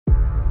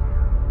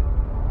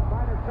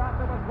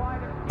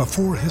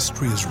Before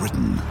history is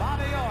written,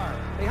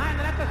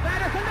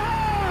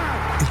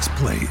 it's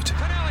played.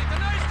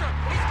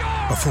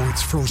 Before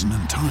it's frozen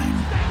in time,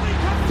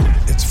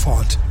 it's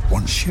fought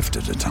one shift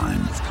at a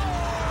time.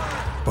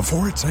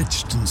 Before it's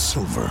etched in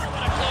silver,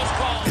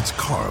 it's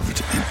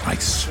carved in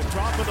ice.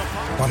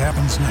 What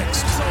happens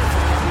next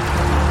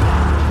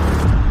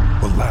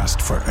will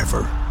last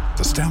forever.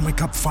 The Stanley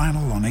Cup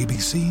Final on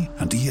ABC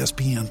and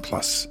ESPN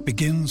Plus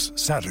begins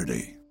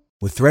Saturday.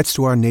 With threats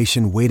to our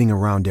nation waiting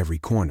around every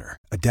corner,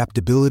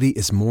 adaptability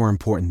is more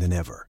important than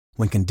ever.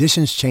 When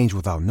conditions change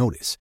without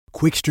notice,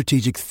 quick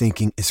strategic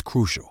thinking is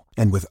crucial.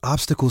 And with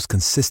obstacles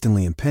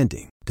consistently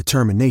impending,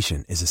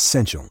 determination is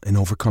essential in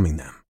overcoming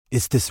them.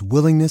 It's this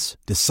willingness,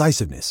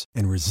 decisiveness,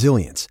 and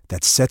resilience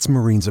that sets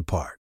Marines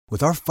apart.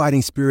 With our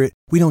fighting spirit,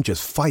 we don't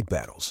just fight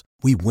battles,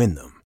 we win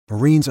them.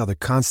 Marines are the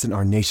constant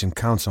our nation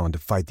counts on to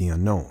fight the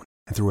unknown.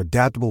 And through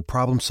adaptable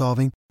problem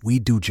solving, we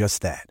do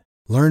just that.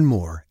 Learn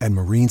more at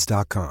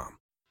marines.com.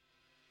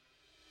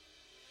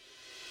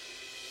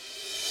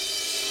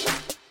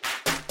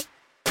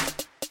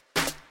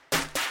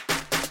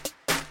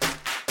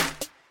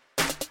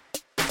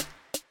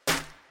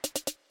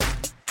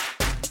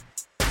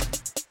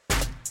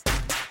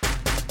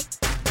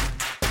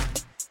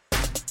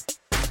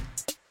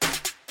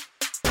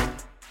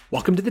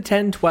 Welcome to the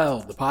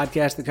 10-12, the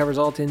podcast that covers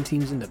all 10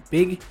 teams in the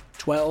Big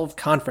 12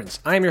 Conference.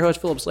 I am your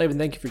host, Philip Slave, and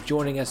thank you for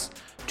joining us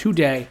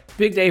today.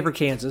 Big day for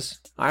Kansas.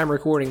 I am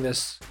recording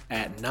this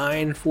at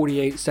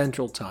 9:48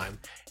 Central Time,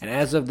 and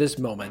as of this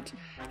moment,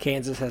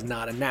 Kansas has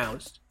not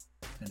announced,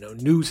 and no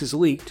news has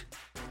leaked,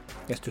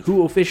 as to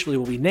who officially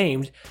will be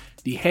named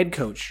the head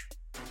coach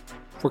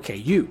for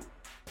KU.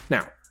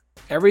 Now,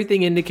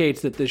 everything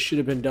indicates that this should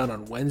have been done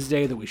on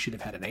Wednesday, that we should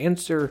have had an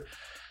answer.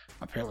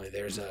 Apparently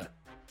there's a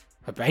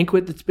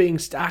banquet that's being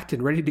stocked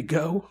and ready to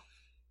go.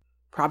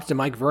 Props to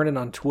Mike Vernon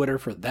on Twitter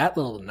for that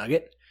little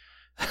nugget.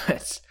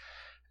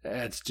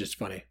 That's just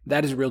funny.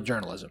 That is real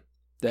journalism.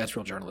 That's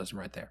real journalism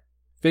right there.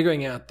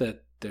 Figuring out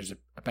that there's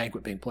a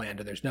banquet being planned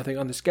and there's nothing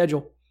on the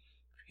schedule.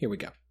 Here we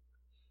go.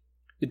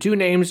 The two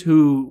names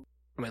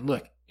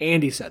look,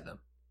 Andy said them.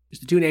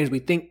 It's the two names we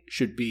think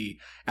should be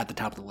at the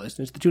top of the list,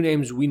 and it's the two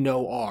names we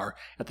know are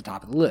at the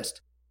top of the list.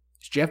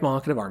 It's Jeff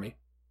Monken of Army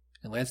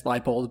and Lance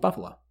Leipold of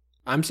Buffalo.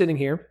 I'm sitting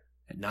here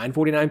at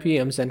 9:49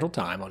 p.m. Central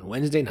Time on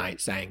Wednesday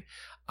night saying,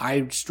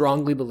 I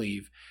strongly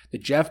believe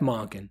that Jeff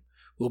Monken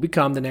will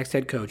become the next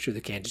head coach of the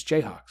Kansas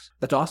Jayhawks.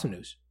 That's awesome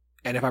news.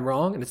 And if I'm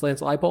wrong and it's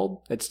Lance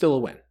Leipold, it's still a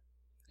win.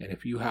 And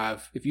if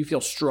you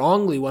feel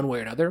strongly one way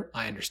or another,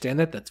 I understand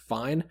that. That's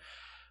fine.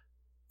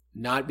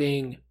 Not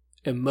being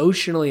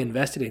emotionally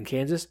invested in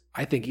Kansas,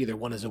 I think either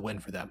one is a win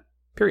for them.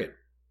 Period.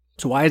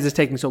 So why is this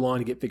taking so long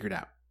to get figured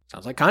out?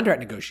 Sounds like contract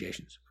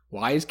negotiations.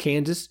 Why is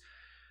Kansas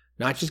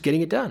not just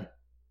getting it done?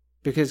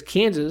 Because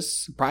Kansas,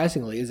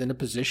 surprisingly, is in a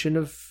position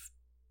of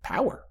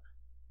power.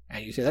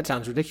 And you say, that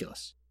sounds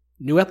ridiculous.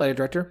 New athletic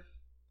director,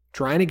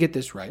 trying to get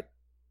this right,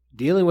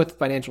 dealing with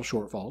financial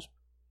shortfalls.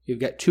 You've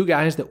got two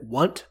guys that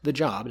want the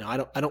job. Now,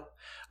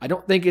 I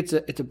don't think it's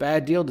a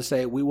bad deal to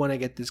say we want to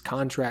get this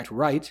contract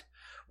right.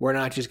 We're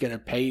not just going to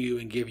pay you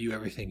and give you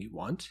everything you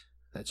want.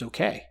 That's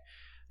okay.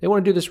 They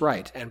want to do this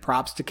right, and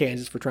props to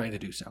Kansas for trying to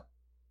do so.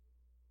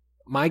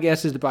 My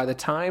guess is that by the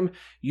time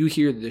you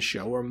hear this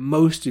show, or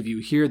most of you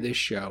hear this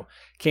show,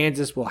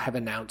 Kansas will have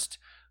announced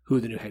who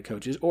the new head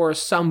coach is, or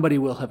somebody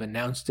will have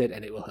announced it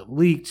and it will have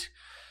leaked.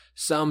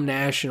 Some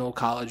national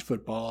college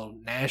football,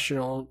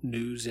 national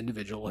news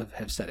individual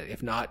have said it.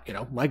 If not,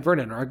 Mike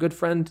Vernon or our good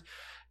friend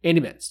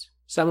Andy Mintz.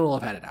 Someone will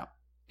have had it out.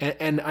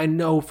 And I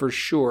know for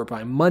sure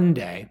by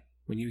Monday,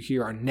 when you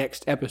hear our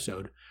next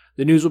episode,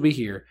 the news will be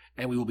here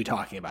and we will be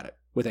talking about it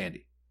with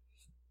Andy.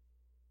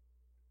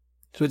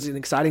 So it's an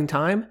exciting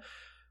time.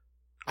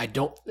 I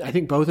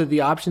think both of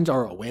the options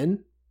are a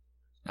win.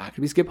 Not going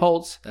to be Skip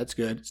Holtz. That's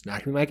good. It's not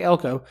going to be Mike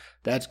Elko.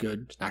 That's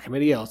good. It's not going to be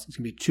anybody else. It's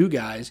going to be two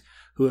guys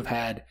who have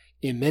had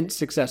immense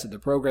success at their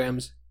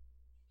programs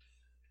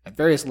at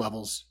various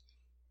levels.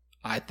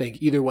 I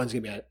think either one's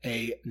going to be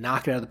a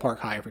knock it out of the park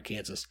hire for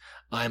Kansas.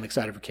 I'm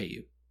excited for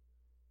KU.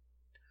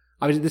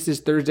 Obviously, this is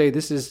Thursday.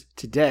 This is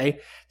today.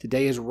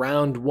 Today is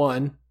round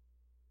one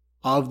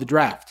of the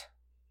draft.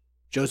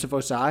 Joseph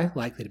Osai,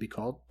 likely to be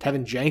called.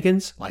 Tevin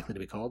Jenkins, likely to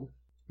be called.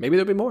 Maybe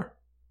there'll be more.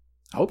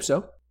 I hope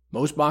so.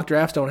 Most mock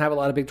drafts don't have a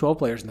lot of Big 12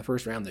 players in the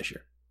first round this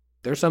year.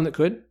 There's some that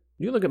could.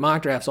 You look at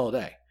mock drafts all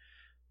day.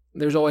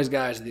 There's always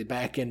guys at the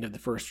back end of the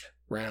first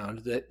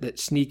round that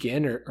sneak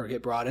in or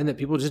get brought in that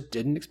people just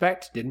didn't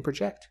expect, didn't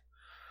project.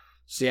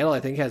 Seattle, I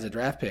think, has a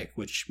draft pick,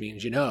 which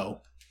means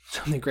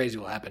something crazy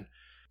will happen.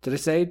 Did I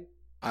say?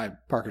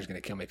 Parker's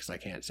going to kill me because I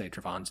can't say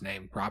Trevon's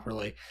name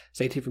properly.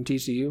 Safety from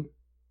TCU.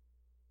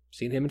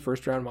 Seen him in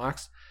first round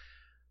mocks.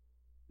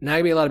 Not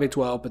going to be a lot of Big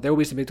 12, but there will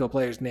be some Big 12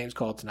 players' names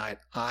called tonight.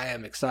 I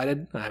am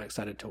excited. I'm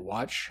excited to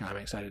watch. I'm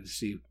excited to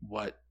see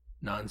what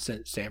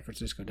nonsense San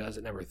Francisco does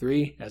at number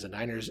 3. As a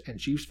Niners and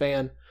Chiefs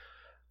fan,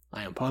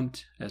 I am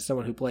pumped. As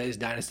someone who plays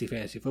Dynasty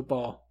Fantasy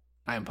Football,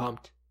 I am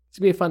pumped. It's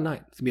going to be a fun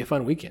night. It's going to be a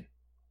fun weekend.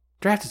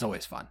 Draft is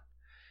always fun.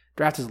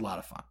 Draft is a lot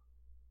of fun.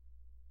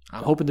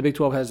 I'm hoping the Big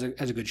 12 has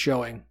a good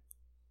showing.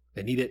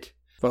 They need it.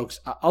 Folks,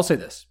 I'll say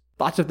this.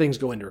 Lots of things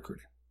go into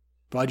recruiting.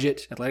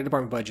 Budget, athletic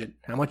department budget,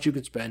 how much you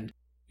can spend,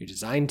 your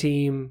design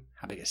team,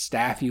 how big a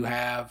staff you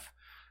have,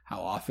 how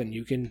often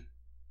you can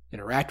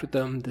interact with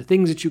them, the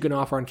things that you can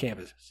offer on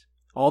campuses.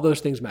 All those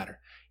things matter.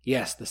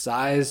 Yes, the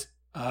size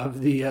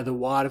of the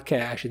wad of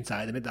cash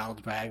inside the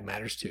McDonald's bag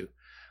matters too.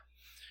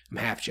 I'm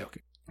half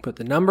joking. But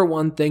the number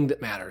one thing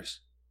that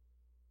matters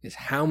is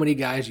how many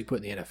guys you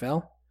put in the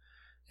NFL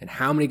and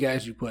how many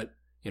guys you put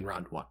in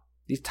round one.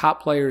 These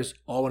top players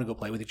all want to go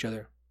play with each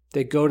other.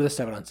 They go to the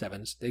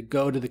 7-on-7s. They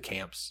go to the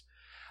camps.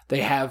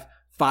 They have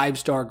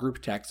 5-star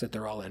group texts that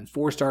they're all in,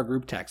 4-star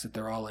group texts that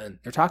they're all in.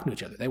 They're talking to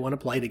each other. They want to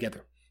play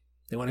together.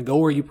 They want to go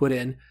where you put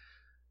in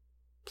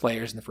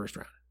players in the first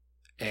round.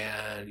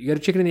 And you got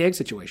a chicken and the egg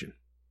situation.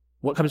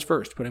 What comes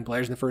first, putting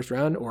players in the first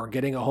round or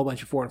getting a whole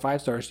bunch of 4 and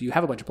 5 stars so you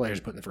have a bunch of players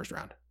to put in the first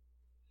round?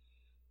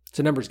 It's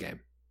a numbers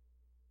game.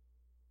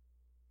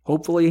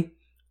 Hopefully,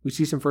 we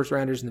see some first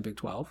rounders in the Big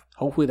 12.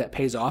 Hopefully that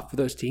pays off for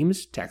those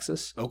teams,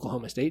 Texas,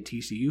 Oklahoma State,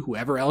 TCU,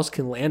 whoever else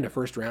can land a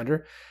first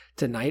rounder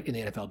tonight in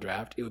the NFL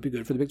draft. It would be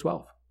good for the Big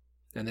 12.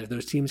 And if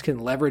those teams can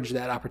leverage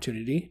that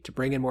opportunity to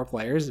bring in more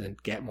players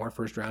and get more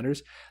first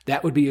rounders,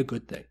 that would be a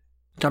good thing.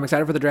 So I'm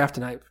excited for the draft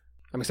tonight.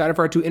 I'm excited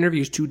for our 2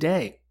 interviews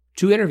today.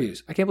 2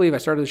 interviews. I can't believe I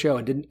started the show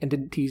and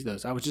didn't tease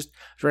those. I was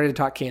ready to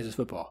talk Kansas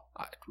football.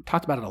 I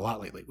talked about it a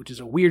lot lately, which is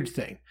a weird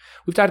thing.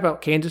 We've talked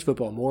about Kansas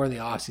football more in the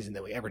offseason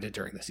than we ever did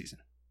during the season.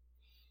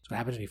 So what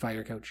happens when you fire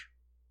your coach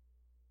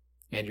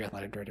and your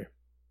athletic director?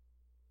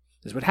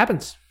 This is what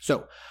happens.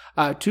 So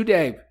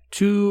today,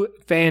 2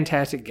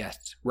 fantastic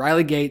guests.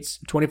 Riley Gates,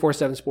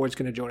 24/7 Sports,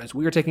 going to join us.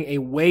 We are taking a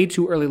way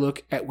too early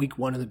look at week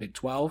 1 in the Big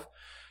 12.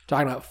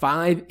 Talking about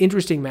 5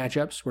 interesting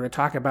matchups. We're going to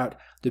talk about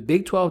the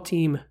Big 12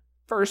 team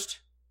first.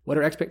 What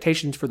are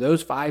expectations for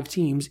those 5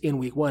 teams in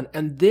week 1?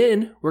 And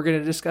then we're going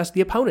to discuss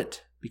the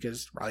opponent,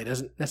 because Riley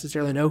doesn't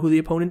necessarily know who the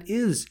opponent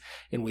is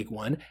in week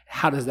 1.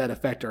 How does that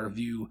affect our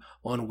view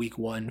on week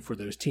 1 for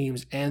those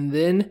teams? And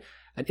then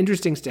an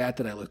interesting stat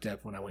that I looked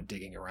at when I went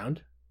digging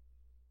around.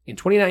 In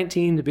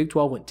 2019, the Big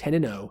 12 went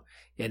 10-0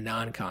 in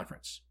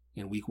non-conference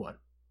in week 1.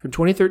 From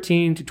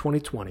 2013 to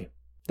 2020,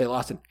 they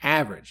lost an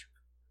average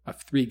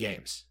of 3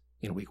 games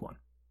in week 1.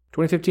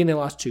 2015, they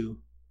lost 2.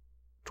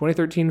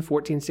 2013,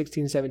 14,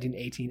 16, 17,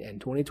 18,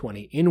 and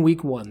 2020, in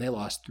week 1, they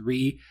lost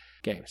 3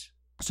 games.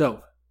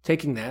 So,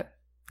 taking that,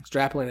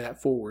 extrapolating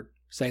that forward,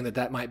 saying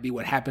that might be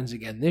what happens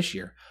again this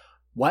year,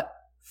 what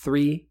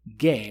 3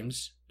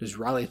 games does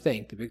Riley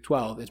think the Big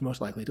 12 is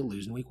most likely to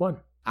lose in week 1?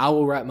 I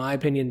will write my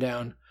opinion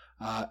down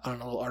on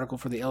a little article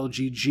for the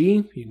LGG.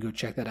 You can go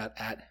check that out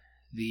at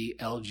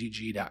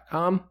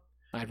thelgg.com.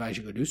 I advise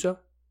you go do so.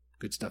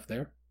 Good stuff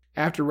there.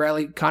 After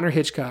Riley, Connor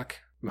Hitchcock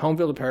from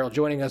Homefield Apparel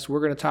joining us. We're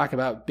going to talk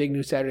about Big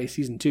News Saturday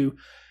Season 2.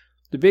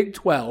 The Big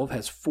 12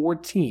 has 4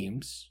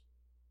 teams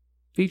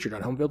featured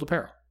on Homefield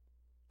Apparel.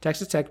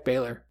 Texas Tech,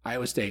 Baylor,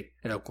 Iowa State,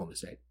 and Oklahoma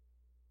State.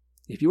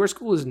 If your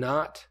school is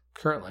not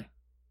currently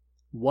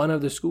one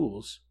of the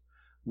schools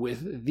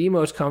with the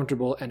most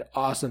comfortable and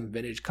awesome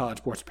vintage college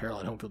sports apparel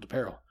on Homefield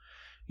Apparel,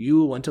 you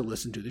will want to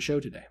listen to the show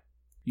today.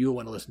 You will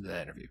want to listen to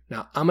that interview.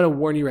 Now, I'm going to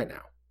warn you right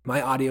now.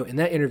 My audio in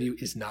that interview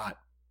is not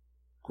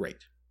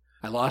great.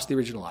 I lost the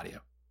original audio.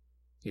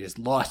 It is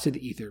lost to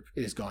the ether.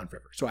 It is gone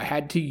forever. So I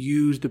had to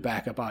use the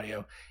backup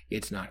audio.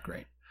 It's not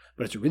great.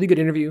 But it's a really good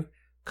interview.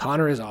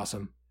 Connor is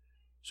awesome.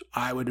 So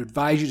I would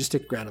advise you to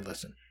stick around and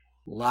listen.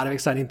 A lot of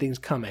exciting things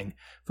coming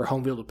for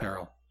Homefield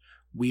Apparel.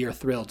 We are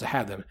thrilled to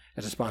have them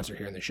as a sponsor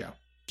here in the show.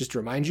 Just to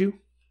remind you,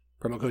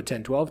 promo code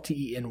 1012,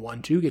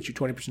 TEN12, gets you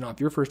 20% off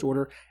your first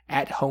order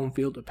at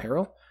Homefield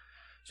Apparel.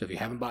 So if you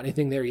haven't bought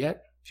anything there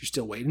yet, if you're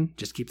still waiting,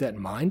 just keep that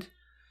in mind.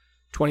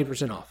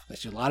 20% off.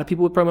 That's a lot of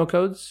people with promo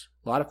codes.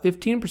 A lot of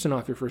 15%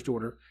 off your first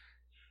order.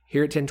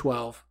 Here at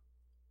 1012,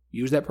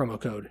 use that promo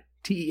code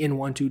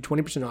TEN12,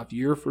 20% off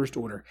your first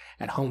order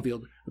at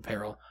Homefield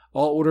Apparel.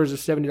 All orders of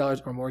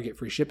 $70 or more get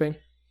free shipping.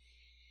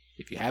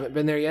 If you haven't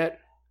been there yet,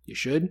 you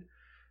should.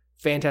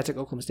 Fantastic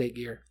Oklahoma State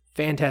gear.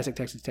 Fantastic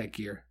Texas Tech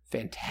gear.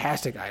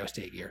 Fantastic Iowa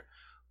State gear.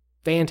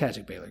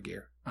 Fantastic Baylor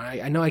gear.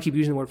 I know I keep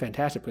using the word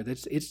fantastic, but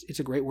it's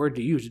a great word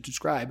to use to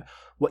describe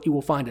what you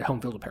will find at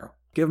Homefield Apparel.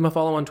 Give them a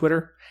follow on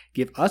Twitter.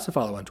 Give us a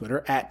follow on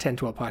Twitter at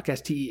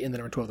 1012podcast,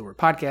 TEN12, the word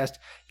podcast.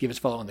 Give us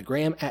a follow on the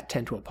gram at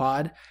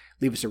 1012pod.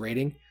 Leave us a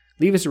rating.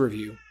 Leave us a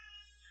review.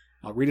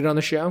 I'll read it on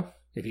the show.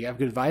 If you have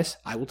good advice,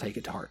 I will take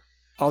it to heart.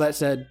 All that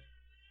said,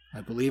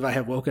 I believe I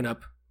have woken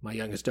up my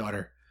youngest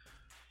daughter.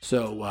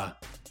 So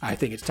I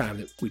think it's time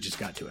that we just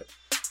got to it.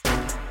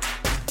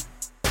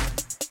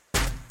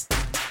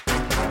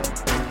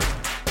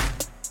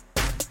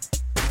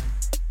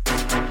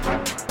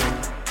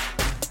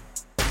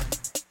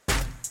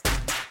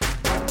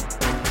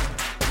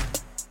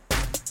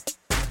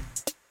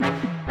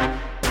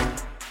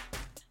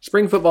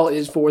 Spring football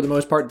is, for the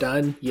most part,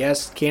 done.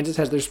 Yes, Kansas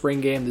has their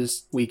spring game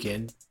this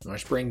weekend. or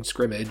spring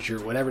scrimmage or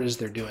whatever it is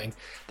they're doing.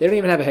 They don't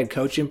even have a head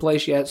coach in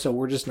place yet, so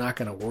we're just not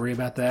going to worry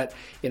about that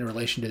in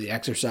relation to the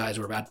exercise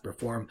we're about to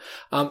perform.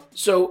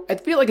 So I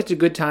feel like it's a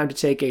good time to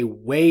take a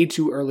way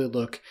too early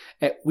look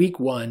at week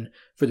 1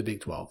 for the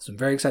Big 12. So I'm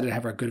very excited to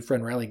have our good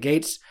friend Riley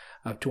Gates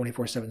of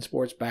 24/7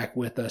 Sports back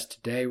with us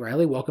today.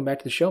 Riley, welcome back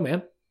to the show,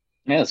 man.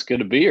 Yeah, it's good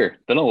to be here.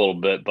 Been a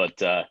little bit,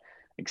 but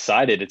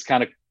excited. It's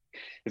kind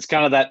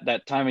of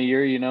that time of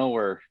year,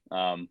 where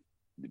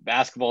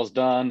basketball's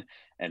done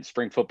and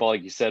spring football,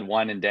 like you said,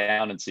 winding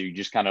down, and so you're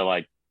just kind of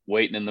like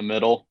waiting in the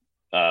middle,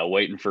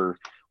 waiting for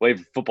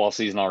football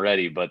season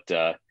already. But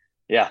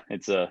yeah,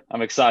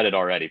 I'm excited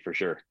already for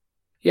sure.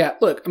 Yeah,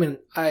 look, I mean,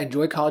 I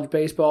enjoy college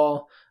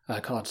baseball.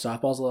 College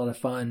softball is a lot of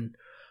fun,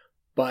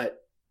 but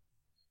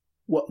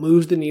what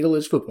moves the needle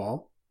is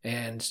football.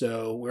 And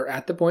so we're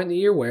at the point in the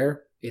year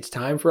where it's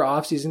time for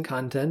off-season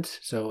content.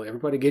 So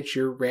everybody gets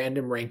your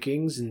random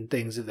rankings and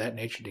things of that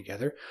nature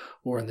together.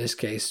 Or in this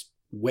case,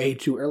 way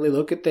too early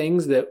look at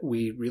things that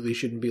we really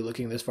shouldn't be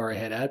looking this far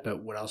ahead at.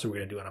 But what else are we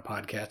going to do on a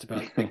podcast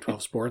about Big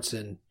 12 sports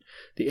in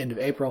the end of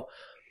April?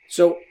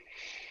 So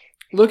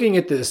looking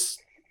at this,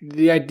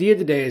 the idea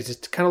today is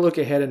just to kind of look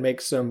ahead and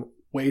make some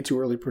way too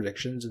early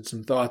predictions and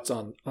some thoughts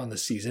on the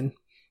season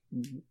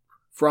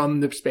from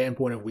the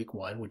standpoint of week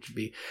 1, which would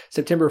be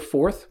September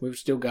 4th. We've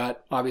still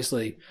got,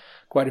 obviously,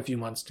 quite a few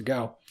months to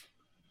go.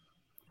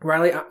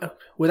 Riley, I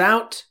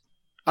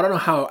don't know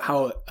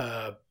how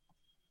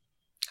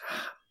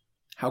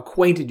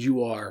acquainted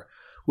you are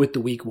with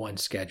the week 1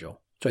 schedule.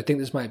 So I think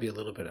this might be a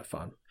little bit of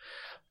fun.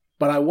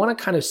 But I want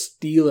to kind of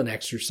steal an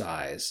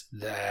exercise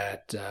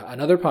that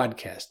another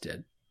podcast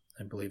did.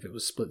 I believe it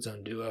was Split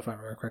Zone Duo, if I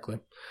remember correctly.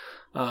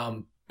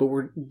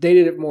 But they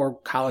did it more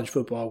college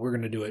football. We're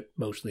going to do it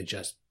mostly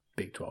just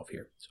Big 12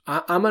 here. So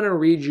I'm going to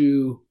read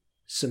you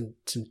some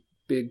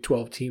Big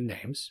 12 team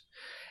names.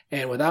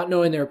 And without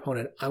knowing their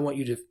opponent, I want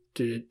you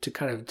to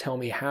kind of tell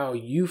me how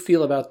you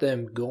feel about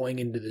them going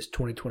into this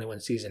 2021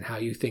 season, how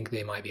you think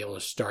they might be able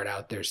to start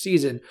out their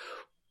season.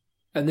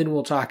 And then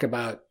we'll talk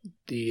about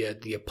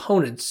the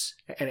opponents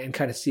and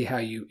kind of see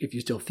if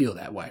you still feel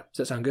that way. Does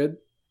that sound good?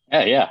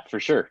 Yeah, for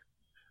sure.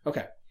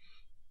 Okay.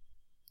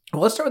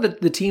 Well, let's start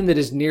with the team that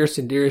is nearest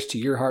and dearest to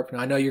your heart. Now,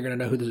 I know you're going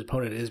to know who this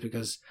opponent is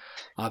because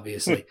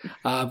obviously,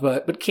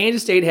 but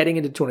Kansas State heading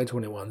into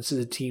 2021, this is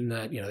a team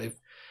that, they've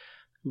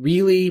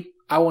really,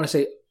 I want to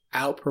say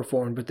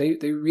outperformed, but they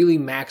really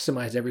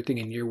maximized everything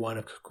in year 1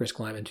 of Chris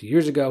Kleiman 2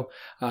 years ago.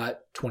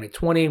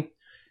 2020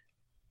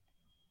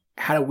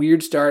 had a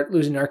weird start,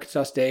 losing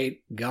Arkansas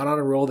State, got on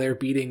a roll there,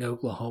 beating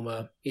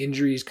Oklahoma.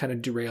 Injuries kind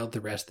of derailed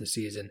the rest of the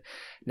season.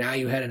 Now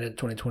you head into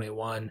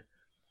 2021.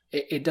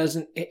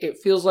 It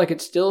feels like they're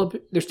still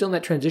in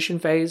that transition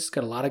phase.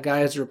 Got a lot of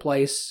guys to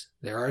replace.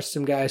 There are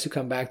some guys who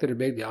come back that are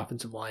big. The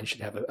offensive line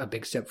should have a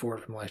big step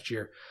forward from last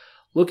year.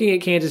 Looking at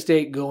Kansas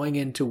State going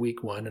into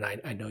week 1, and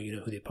I know you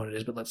know who the opponent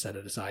is, but let's set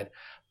it aside.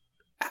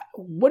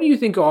 What do you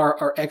think are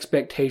our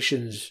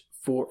expectations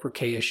for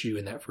KSU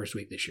in that first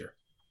week this year?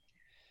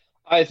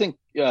 I think,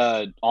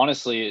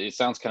 honestly, it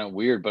sounds kind of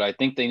weird, but I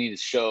think they need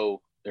to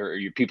show, or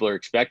your people are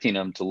expecting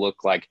them to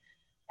look like,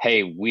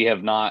 hey, we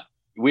have not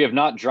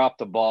dropped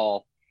the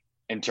ball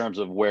in terms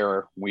of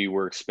where we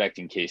were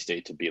expecting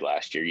K-State to be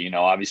last year.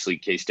 Obviously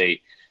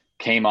K-State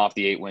came off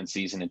the 8-win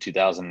season in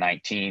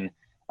 2019,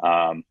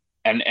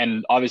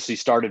 and obviously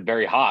started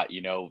very hot,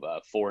 4-0,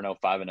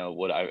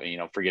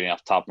 5-0, forgetting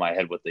off the top of my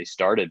head what they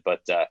started.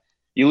 But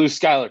you lose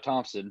Skylar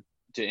Thompson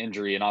to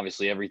injury, and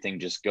obviously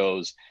everything just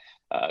goes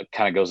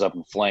up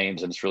in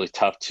flames, and it's really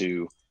tough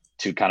to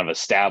kind of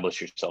establish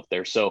yourself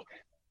there. So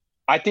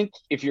I think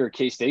if you're a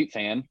K-State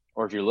fan,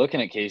 or if you're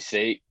looking at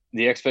K-State,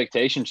 the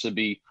expectation should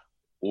be,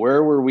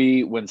 where were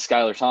we when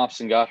Skylar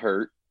Thompson got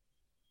hurt?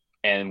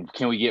 And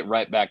can we get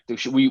right back?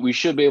 We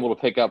should be able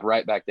to pick up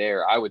right back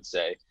there, I would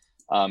say.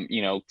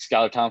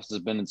 Skylar Thompson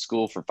has been in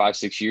school for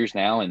 5-6 years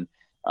now, and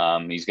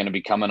he's going to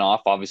be coming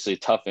off, obviously, a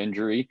tough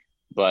injury.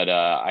 But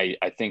I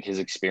think his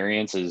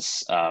experience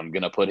is going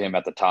to put him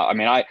at the top. I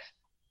mean,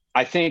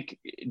 I think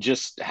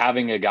just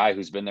having a guy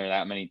who's been there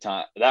that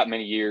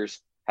many years,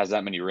 has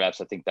that many reps,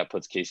 I think that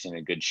puts Casey in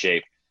a good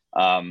shape.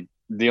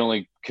 The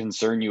only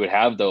concern you would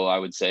have, though, I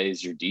would say,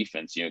 is your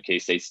defense.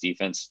 K-State's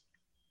defense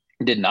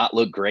did not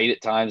look great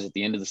at times at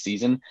the end of the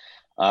season,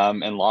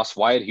 and lost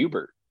Wyatt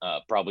Hubert,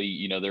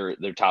 probably,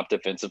 their top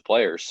defensive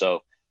players.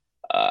 So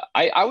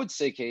I would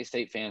say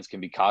K-State fans can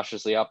be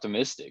cautiously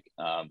optimistic.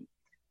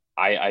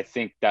 I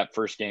think that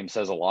first game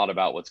says a lot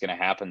about what's going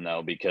to happen,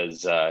 though,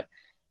 because, I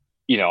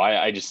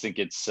just think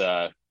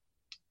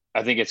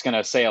I think it's going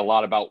to say a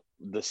lot about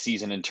the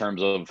season in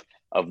terms of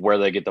where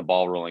they get the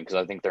ball rolling, because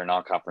I think their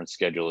non-conference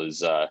schedule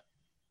is, I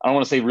don't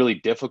want to say really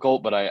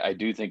difficult, but I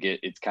do think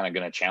it's kind of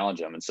going to challenge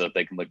them. And so if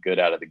they can look good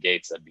out of the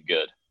gates, that'd be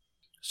good.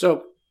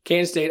 So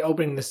Kansas State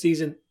opening the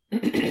season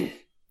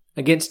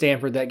against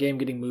Stanford, that game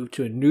getting moved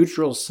to a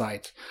neutral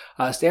site.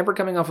 Stanford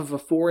coming off of a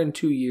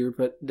 4-2 year,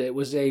 but it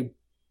was a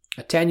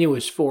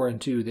tenuous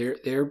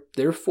 4-2.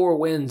 Their 4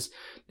 wins,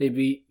 they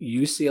beat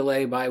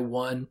UCLA by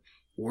 1,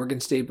 Oregon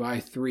State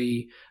by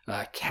 3,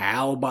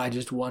 Cal by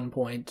just 1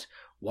 point,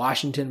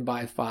 Washington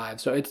by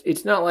 5. So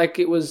it's not like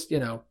it was,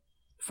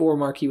 4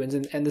 marquee wins,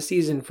 and the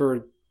season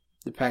for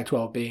the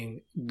Pac-12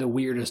 being the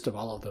weirdest of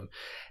all of them.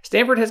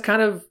 Stanford has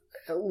kind of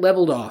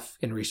leveled off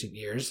in recent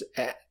years.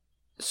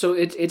 So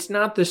it's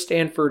not the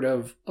Stanford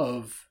of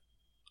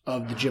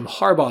the Jim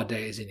Harbaugh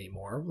days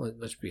anymore,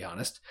 let's be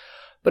honest.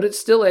 But it's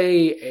still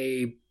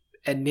a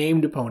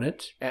named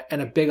opponent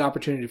and a big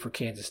opportunity for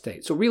Kansas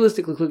State. So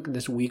realistically, look at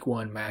this week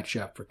 1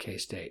 matchup for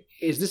K-State.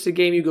 Is this a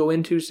game you go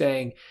into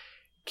saying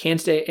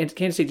Kansas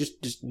State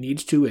just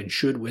needs to and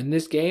should win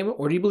this game?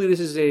 Or do you believe this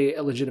is a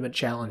legitimate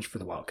challenge for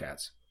the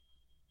Wildcats?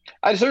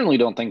 I certainly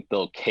don't think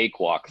they'll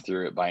cakewalk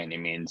through it by any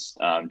means,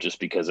 just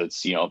because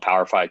it's, a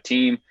Power 5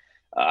 team.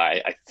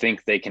 I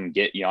think they can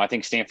get, I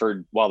think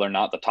Stanford, while they're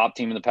not the top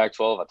team in the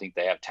Pac-12, I think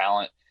they have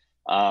talent.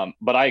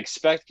 But I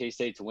expect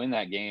K-State to win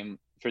that game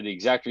for the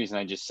exact reason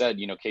I just said.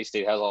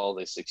 K-State has all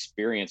this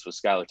experience with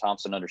Skylar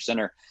Thompson under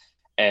center,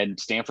 and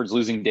Stanford's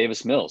losing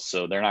Davis Mills,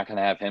 so they're not going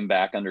to have him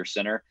back under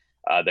center.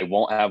 They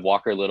won't have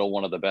Walker Little,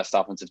 one of the best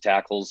offensive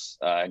tackles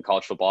in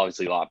college football.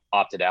 Obviously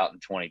opted out in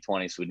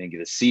 2020, so we didn't get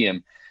to see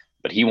him,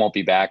 but he won't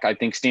be back. I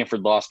think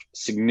Stanford lost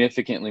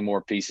significantly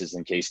more pieces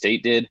than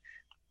K-State did.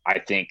 I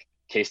think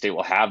K-State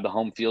will have the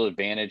home field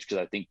advantage because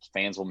I think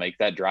fans will make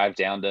that drive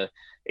down to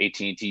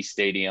AT&T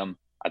Stadium.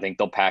 I think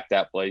they'll pack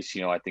that place.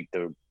 I think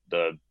the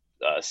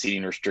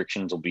seating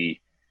restrictions will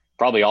be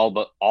probably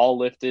all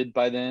lifted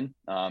by then,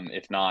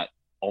 if not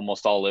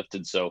almost all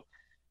lifted. So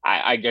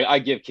I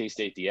give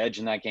K-State the edge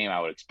in that game. I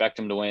would expect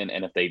them to win.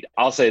 And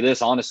I'll say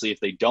this, honestly,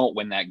 if they don't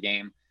win that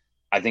game,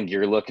 I think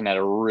you're looking at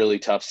a really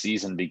tough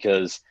season,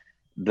 because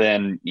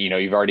then,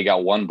 you've already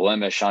got one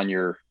blemish on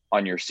your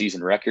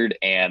season record,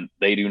 and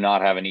they do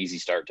not have an easy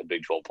start to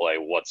Big 12 play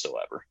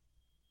whatsoever.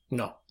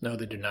 No,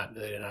 they do not.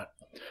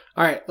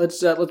 All right,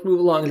 let's move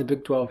along in the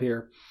Big 12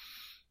 here.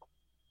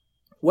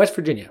 West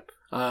Virginia.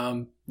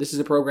 This is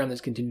a program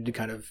that's continued to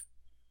kind of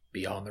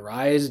be on the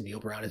rise. Neil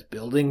Brown is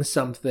building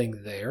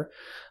something there.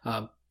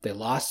 They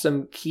lost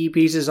some key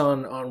pieces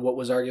on what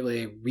was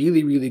arguably a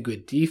really, really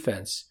good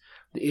defense.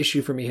 The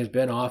issue for me has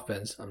been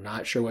offense. I'm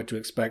not sure what to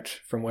expect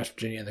from West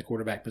Virginia in the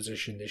quarterback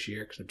position this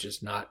year because I'm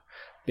just not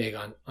big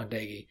on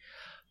Daggy.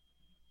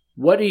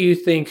 What do you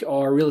think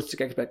are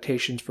realistic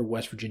expectations for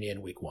West Virginia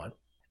in week 1?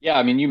 Yeah,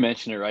 I mean, you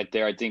mentioned it right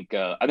there. I think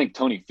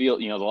Tony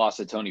Fields, the loss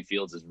of Tony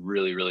Fields is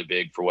really, really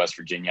big for West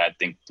Virginia. I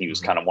think he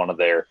was kind of one of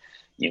their,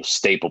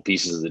 staple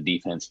pieces of the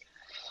defense.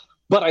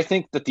 But I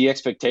think that the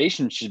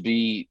expectation should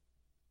be,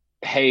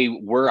 hey,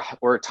 we're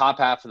a top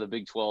half of the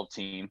Big 12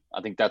 team.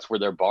 I think that's where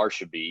their bar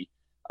should be.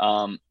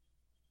 I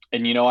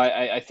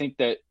think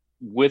that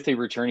with a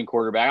returning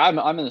quarterback,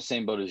 I'm in the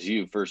same boat as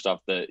you. First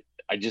off, that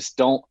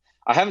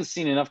I haven't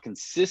seen enough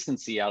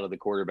consistency out of the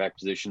quarterback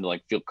position to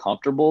feel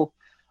comfortable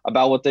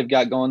about what they've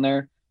got going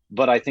there.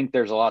 But I think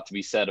there's a lot to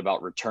be said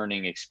about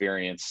returning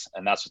experience,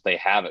 and that's what they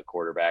have at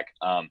quarterback.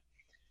 I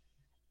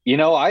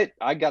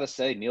got to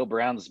say, Neil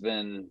Brown's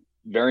been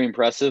very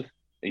impressive.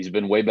 He's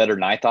been way better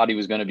than I thought he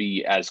was going to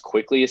be as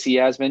quickly as he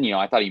has been.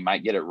 I thought he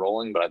might get it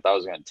rolling, but I thought it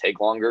was going to take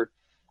longer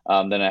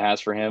than it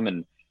has for him.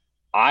 And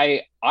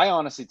I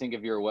honestly think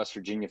if you're a West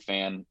Virginia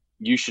fan,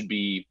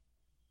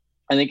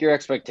 I think your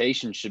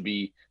expectations should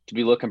be to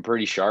be looking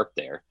pretty sharp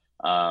there,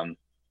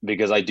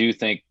 because I do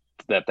think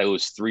that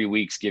those 3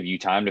 weeks give you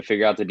time to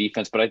figure out the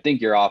defense, but I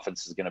think your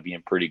offense is going to be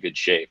in pretty good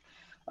shape.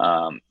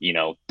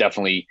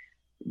 Definitely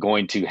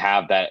going to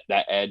have that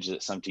edge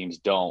that some teams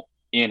don't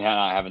in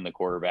not having the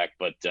quarterback.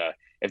 But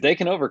if they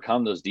can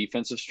overcome those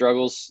defensive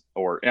struggles,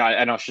 or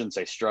I shouldn't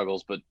say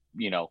struggles, but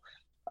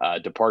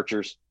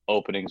departures,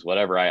 openings,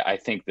 whatever, I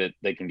think that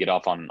they can get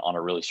off on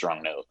a really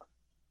strong note.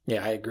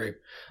 Yeah, I agree.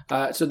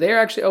 So they're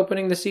actually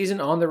opening the season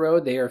on the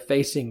road. They are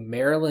facing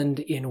Maryland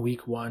in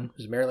week 1.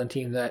 It's a Maryland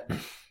team that,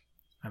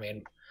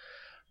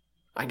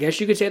 I guess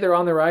you could say they're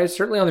on the rise.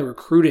 Certainly on the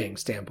recruiting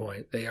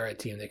standpoint, they are a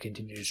team that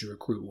continues to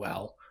recruit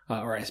well,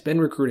 or has been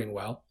recruiting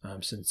well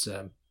since,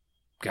 I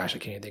can't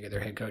even think of their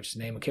head coach's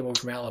name. It came over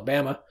from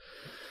Alabama.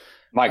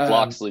 Mike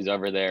Loxley's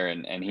over there,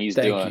 and he's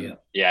doing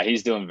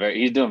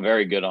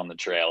very good on the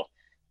trail.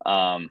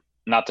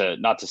 Not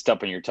to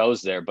step on your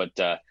toes there, but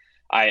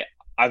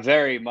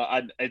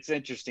it's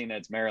interesting that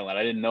it's Maryland.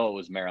 I didn't know it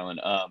was Maryland.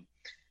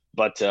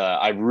 But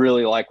I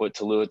really like what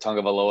Talua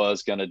Tagovailoa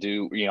is going to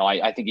do.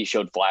 I think he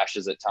showed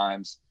flashes at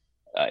times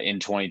in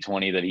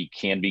 2020 that he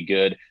can be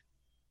good.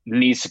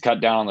 Needs to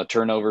cut down on the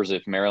turnovers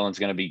if Maryland's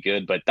going to be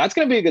good, but that's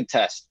going to be a good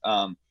test.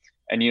 And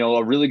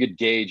a really good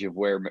gauge of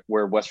where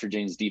West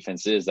Virginia's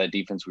defense is, that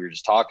defense we were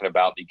just talking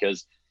about,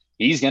 because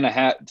he's going to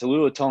have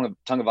Talua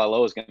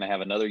Tagovailoa is going to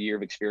have another year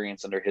of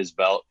experience under his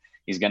belt.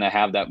 He's going to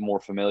have that more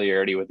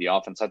familiarity with the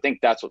offense. I think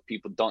that's what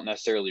people don't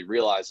necessarily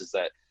realize, is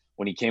that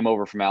when he came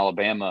over from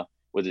Alabama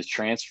with his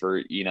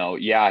transfer, he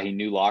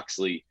knew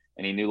Loxley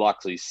and he knew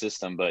Loxley's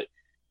system, but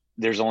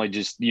there's only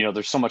just,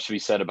 there's so much to be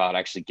said about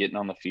actually getting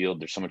on the field.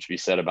 There's so much to be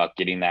said about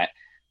getting that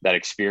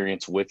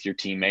experience with your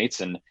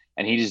teammates. And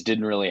he just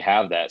didn't really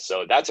have that.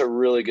 So that's a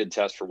really good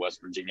test for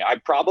West Virginia. I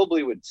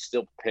probably would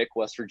still pick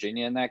West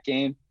Virginia in that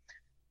game,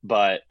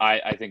 but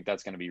I think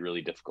that's going to be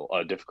really difficult,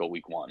 difficult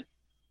week 1.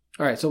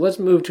 All right, so let's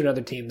move to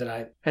another team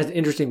that has an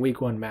interesting week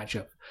one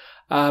matchup.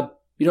 A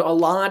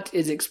lot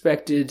is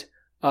expected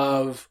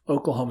of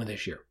Oklahoma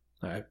this year.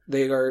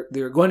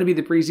 They're going to be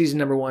the preseason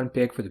number one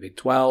pick for the Big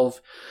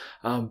 12.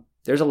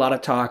 There's a lot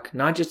of talk,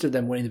 not just of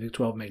them winning the Big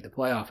 12 and make the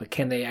playoff, but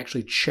can they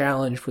actually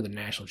challenge for the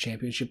national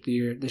championship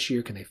this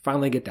year? Can they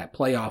finally get that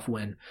playoff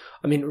win?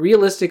 I mean,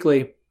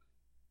 realistically,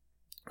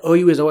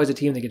 OU is always a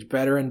team that gets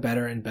better and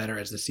better and better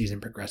as the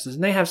season progresses,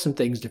 and they have some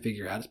things to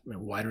figure out,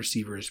 wide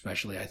receiver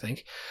especially, I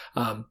think.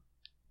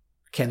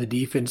 Can the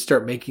defense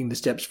start making the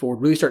steps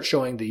forward, really start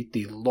showing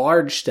the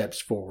large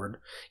steps forward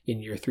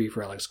in year 3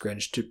 for Alex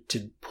Grinch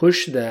to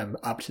push them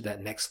up to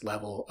that next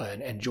level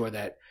and enjoy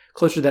that,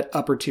 closer to that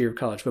upper tier of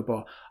college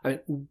football?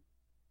 I mean,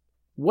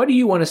 what do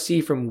you want to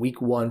see from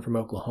week 1 from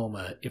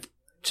Oklahoma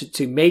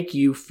to make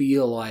you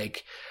feel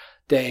like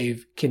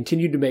they've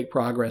continued to make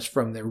progress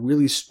from their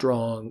really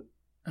strong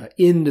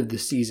end of the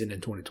season in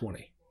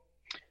 2020?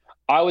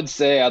 I would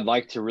say I'd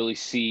like to really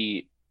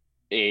see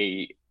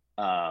a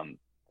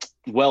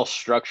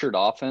well-structured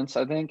offense,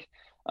 I think.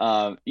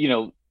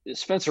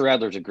 Spencer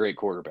Rattler's a great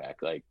quarterback.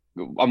 Like,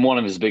 I'm one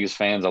of his biggest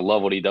fans. I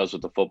love what he does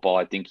with the football.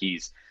 I think he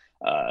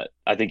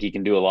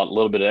can do a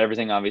little bit of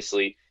everything,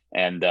 obviously,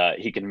 and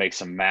he can make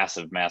some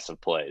massive,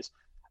 massive plays.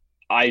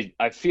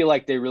 I feel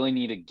like they really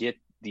need to get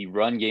the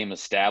run game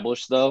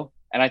established, though,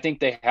 and I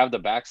think they have the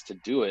backs to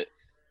do it.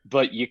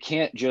 But you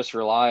can't just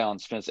rely on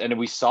Spencer. And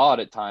we saw it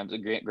at times.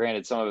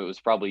 Granted, some of it was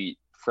probably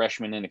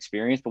freshman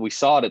inexperience, but we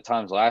saw it at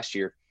times last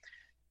year.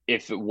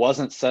 If it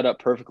wasn't set up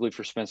perfectly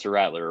for Spencer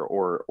Rattler,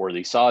 or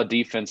they saw a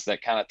defense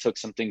that kind of took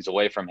some things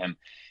away from him,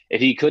 if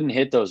he couldn't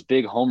hit those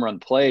big home run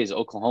plays,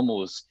 Oklahoma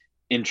was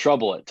in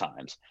trouble at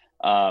times.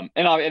 I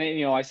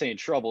say in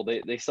trouble,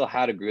 they still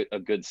had a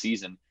good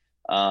season.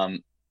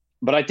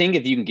 But I think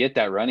if you can get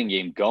that running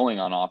game going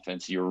on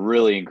offense, you're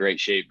really in great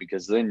shape,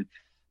 because then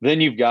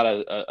you've got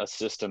a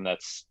system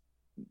that's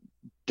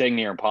dang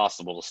near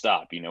impossible to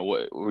stop.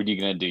 What are you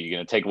going to do? You're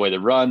going to take away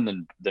the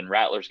run, then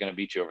Rattler's going to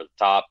beat you over the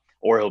top,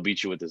 or he'll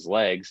beat you with his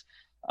legs.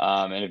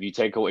 And if you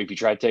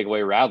try to take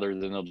away Rattler,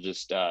 then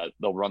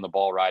they'll run the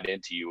ball right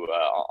into you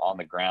on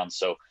the ground.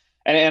 So,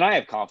 and I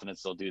have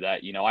confidence they'll do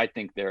that. I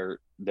think they're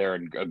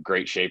in a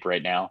great shape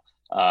right now,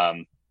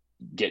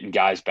 getting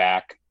guys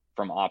back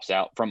from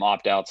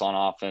opt-outs on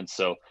offense.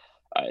 So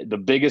the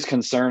biggest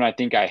concern I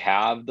think I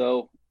have,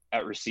 though,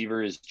 at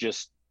receiver is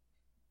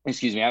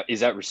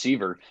at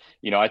receiver.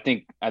 I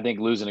think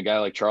losing a guy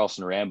like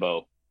Charleston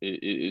Rambo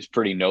is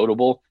pretty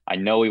notable. I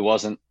know he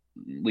wasn't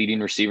leading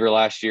receiver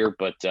last year,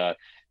 but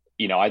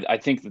I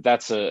think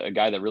that's a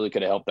guy that really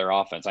could have helped their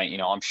offense.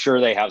 I'm sure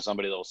they have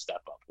somebody that will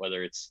step up,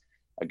 whether it's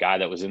a guy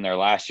that was in there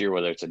last year,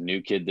 whether it's a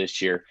new kid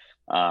this year.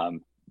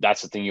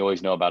 That's the thing you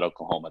always know about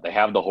Oklahoma. They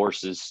have the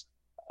horses,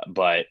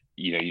 but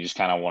you just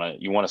kind of want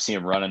to see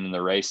them running in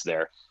the race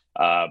there.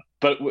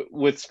 But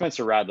with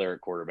Spencer Rattler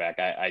at quarterback,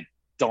 I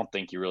don't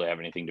think you really have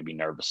anything to be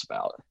nervous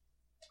about.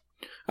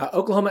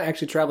 Oklahoma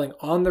actually traveling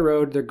on the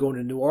road. They're going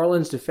to New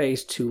Orleans to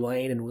face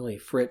Tulane and Willie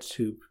Fritz,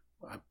 who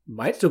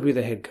might still be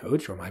the head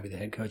coach, or might be the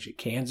head coach at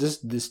Kansas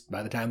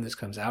by the time this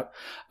comes out.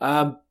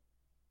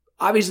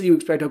 Obviously, you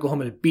expect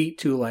Oklahoma to beat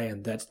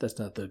Tulane. That's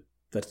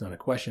not a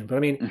question. But I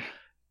mean,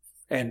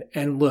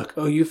 and look,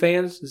 OU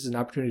fans, this is an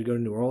opportunity to go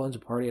to New Orleans,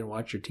 and party, and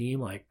watch your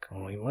team.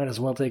 You might as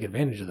well take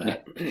advantage of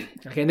that.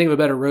 I can't think of a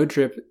better road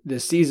trip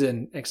this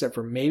season, except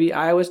for maybe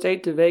Iowa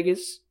State to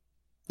Vegas.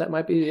 That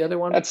might be the other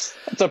one. That's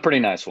a pretty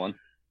nice one.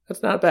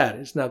 That's not bad.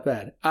 It's not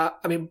bad.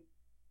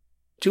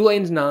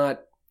 Tulane's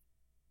not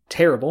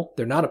terrible.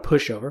 They're not a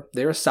pushover.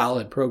 They're a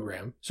solid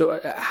program. So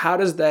how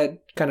does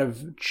that kind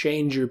of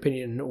change your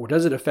opinion, or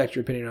does it affect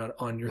your opinion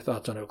on your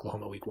thoughts on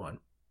Oklahoma week 1?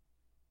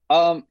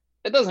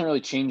 It doesn't really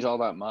change all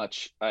that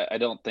much. I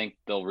don't think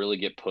they'll really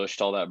get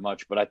pushed all that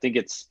much, but I think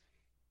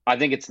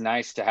it's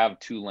nice to have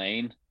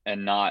Tulane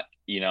and not,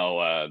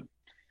 I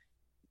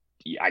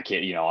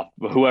can't,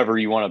 whoever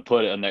you want to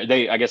put in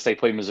there. I guess they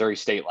played Missouri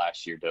State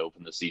last year to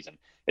open the season.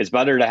 It's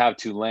better to have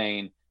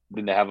Tulane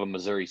than to have a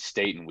Missouri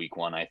State in week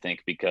 1, I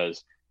think,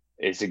 because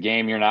it's a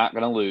game you're not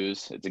going to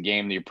lose. It's a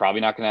game that you're probably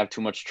not going to have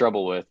too much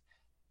trouble with.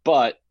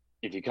 But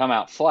if you come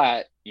out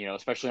flat,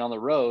 especially on the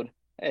road,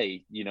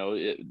 hey,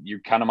 you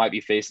kind of might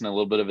be facing a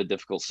little bit of a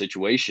difficult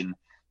situation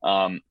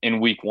in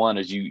week 1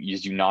 as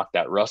you knock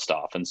that rust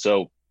off. And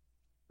so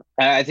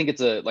I think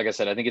like I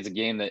said, I think it's a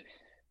game that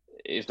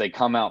if they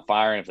come out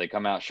firing, if they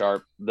come out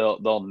sharp,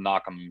 they'll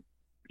knock them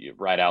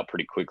right out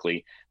pretty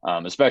quickly.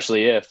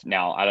 Especially if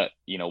now,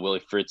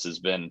 Willie Fritz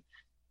hasn't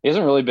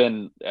really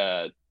been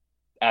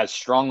as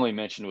strongly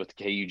mentioned with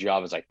the KU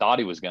job as I thought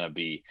he was going to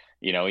be.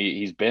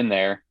 He's been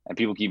there and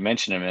people keep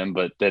mentioning him,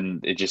 but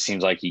then it just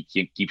seems like he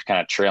keeps kind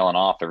of trailing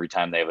off every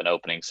time they have an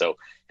opening. So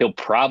he'll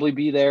probably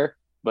be there,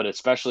 but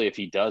especially if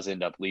he does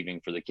end up leaving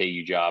for the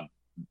KU job,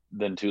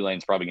 then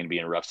Tulane's probably going to be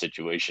in a rough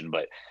situation.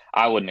 But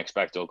I wouldn't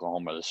expect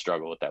Oklahoma to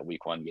struggle with that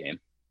week 1 game.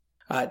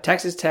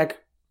 Texas Tech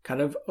kind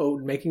of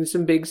making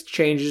some big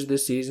changes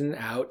this season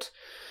out.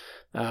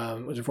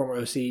 Was a former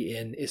OC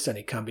in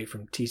Sonny Cumbie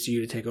from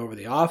TCU to take over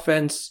the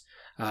offense.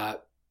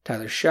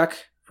 Tyler Shuck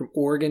from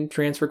Oregon,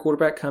 transfer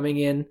quarterback coming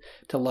in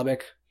to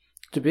Lubbock.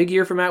 It's a big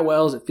year for Matt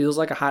Wells. It feels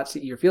like a hot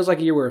seat year. It feels like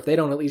a year where if they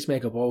don't at least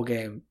make a bowl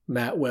game,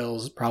 Matt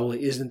Wells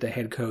probably isn't the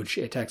head coach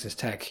at Texas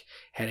Tech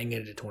heading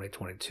into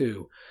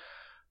 2022.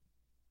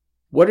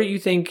 What do you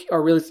think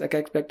are realistic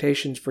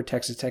expectations for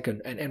Texas Tech?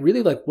 And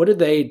really, like,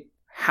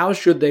 how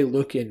should they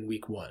look in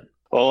week one?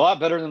 Well, a lot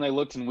better than they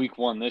looked in week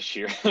one this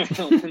year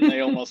when they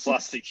almost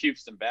lost to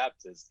Houston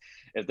Baptist.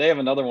 If they have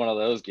another one of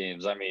those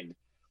games, I mean,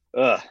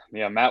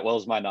 Matt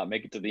Wells might not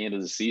make it to the end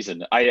of the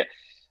season. I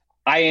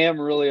am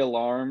really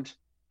alarmed,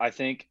 I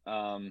think,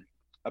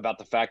 about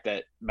the fact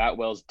that Matt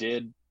Wells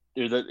there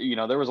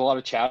was a lot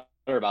of chatter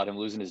about him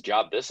losing his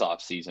job this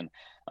offseason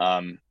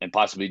and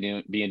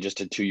possibly being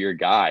just a 2-year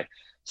guy.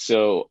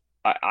 So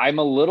I'm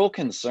a little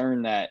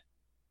concerned that,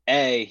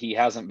 he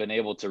hasn't been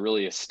able to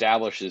really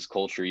establish his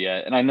culture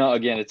yet. And I know,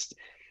 again,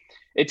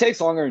 it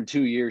takes longer than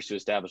 2 years to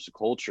establish a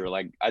culture.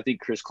 Like, I think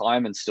Chris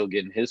Kleiman's still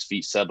getting his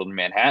feet settled in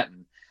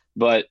Manhattan,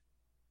 but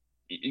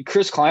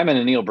Chris Kleiman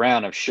and Neil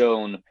Brown have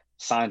shown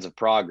signs of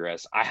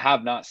progress. I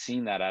have not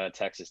seen that out of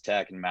Texas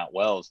Tech and Matt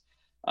Wells.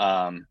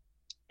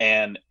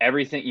 And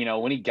everything,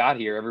 when he got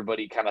here,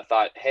 everybody kind of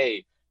thought,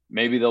 hey,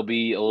 maybe they'll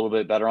be a little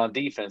bit better on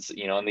defense,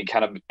 and they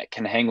kind of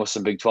can hang with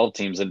some Big 12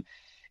 teams. And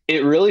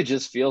it really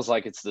just feels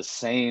like it's the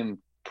same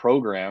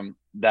program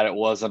that it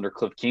was under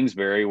Cliff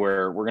Kingsbury,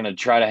 where we're going to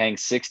try to hang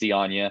 60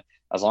 on you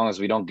as long as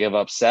we don't give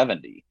up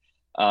 70.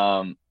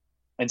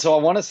 And so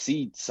I want to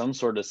see some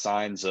sort of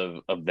signs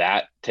of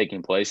that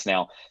taking place.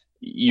 Now,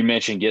 you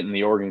mentioned getting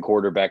the Oregon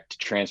quarterback to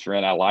transfer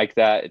in. I like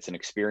that. It's an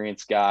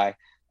experienced guy.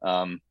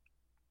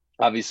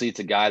 Obviously, it's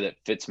a guy that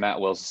fits Matt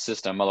Wells'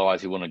 system.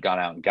 Otherwise, he wouldn't have gone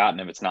out and gotten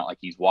him. It's not like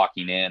he's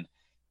walking in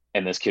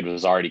and this kid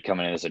was already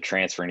coming in as a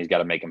transfer and he's got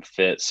to make him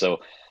fit. So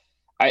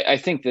I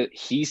think that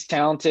he's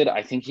talented.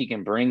 I think he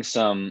can bring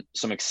some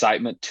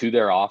excitement to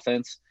their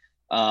offense.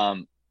 But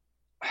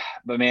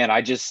man,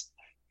 I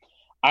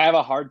have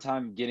a hard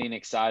time getting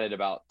excited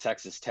about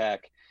Texas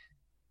Tech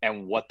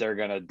and what they're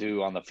going to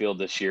do on the field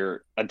this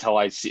year until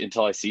I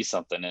see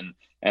something.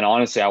 And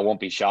honestly, I won't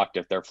be shocked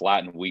if they're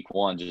flat in week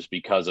one, just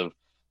because of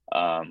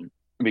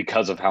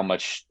how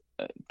much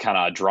kind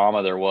of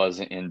drama there was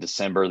in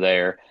December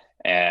there.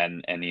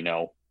 And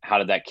how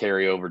did that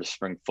carry over to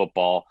spring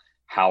football?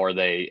 How are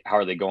they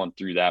going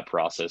through that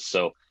process?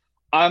 So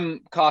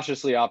I'm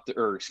cautiously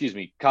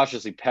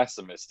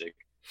pessimistic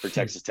for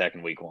Texas Tech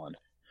in week one.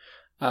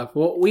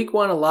 Week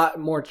one, a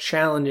lot more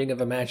challenging of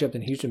a matchup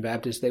than Houston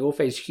Baptist. They will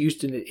face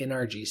Houston at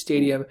NRG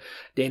Stadium.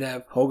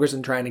 Dana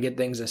Holgorsen trying to get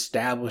things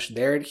established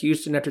there at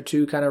Houston after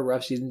 2 kind of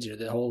rough seasons.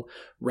 The whole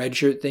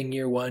redshirt thing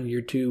year 1, year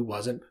 2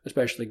 wasn't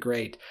especially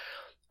great.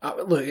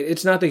 Look,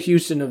 it's not the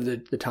Houston of the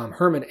Tom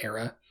Herman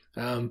era,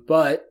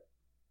 but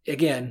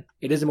again,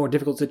 it is a more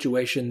difficult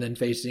situation than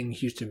facing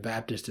Houston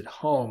Baptist at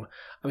home.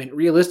 I mean,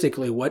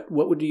 realistically, what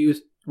do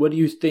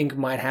you think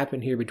might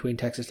happen here between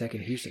Texas Tech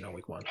and Houston on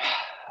week one?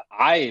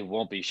 I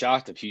won't be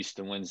shocked if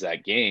Houston wins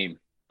that game.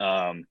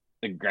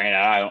 Granted,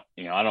 I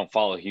don't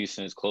follow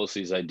Houston as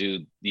closely as I do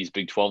these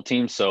Big 12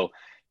 teams, so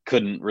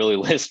couldn't really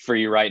list for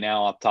you right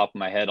now off the top of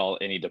my head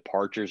any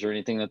departures or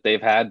anything that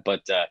they've had.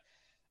 But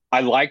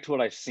I liked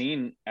what I've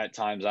seen at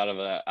times out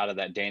of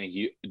that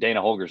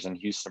Dana Holgorsen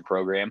Houston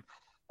program.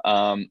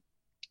 And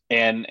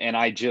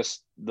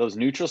those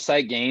neutral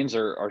site games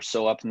are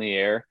so up in the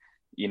air.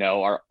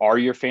 Are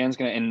your fans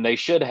going to, and they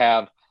should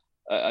have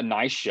a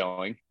nice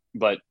showing,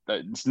 but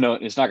it's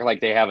not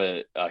like they have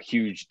a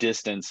huge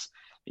distance.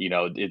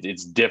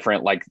 It's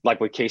different. Like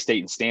with K-State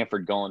and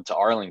Stanford going to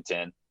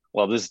Arlington.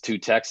 Well, this is 2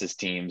 Texas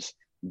teams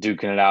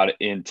duking it out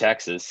in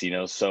Texas,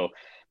 so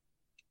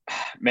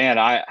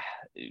man,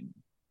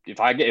 if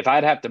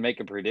I'd have to make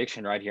a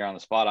prediction right here on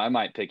the spot, I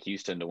might pick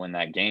Houston to win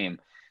that game.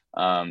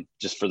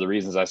 Just for the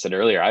reasons I said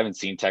earlier. I have not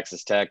seen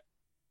Texas Tech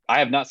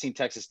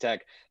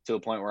to the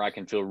point where I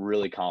can feel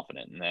really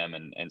confident in them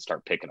and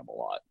start picking them a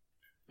lot.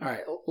 All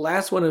right,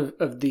 last one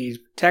of these.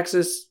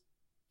 Texas,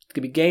 it's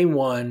going to be game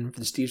 1 for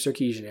the Steve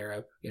Sarkisian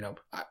era.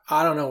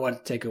 I don't know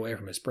what to take away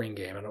from a spring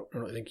game. I don't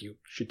really think you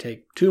should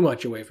take too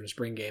much away from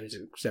spring games,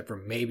 except for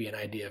maybe an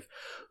idea of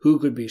who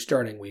could be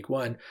starting week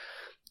 1.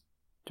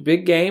 It's a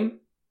big game.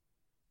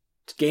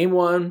 It's game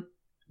 1,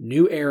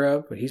 new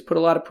era, but he's put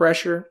a lot of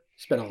pressure.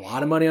 Spent a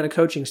lot of money on a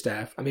coaching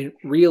staff. I mean,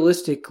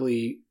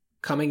 realistically,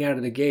 coming out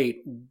of the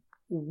gate,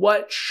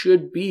 what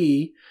should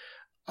be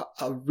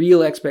a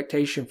real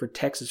expectation for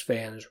Texas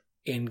fans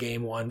in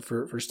game 1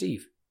 for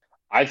Steve?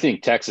 I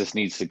think Texas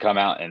needs to come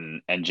out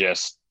and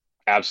just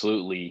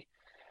absolutely,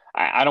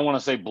 I don't want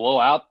to say blow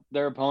out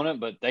their opponent,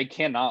 but they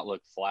cannot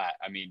look flat.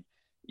 I mean,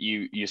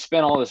 you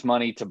spent all this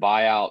money to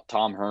buy out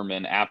Tom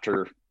Herman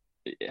after,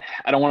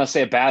 I don't want to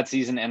say a bad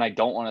season, and I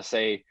don't want to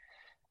say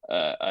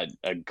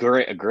a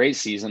great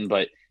season,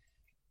 but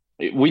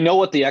we know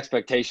what the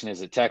expectation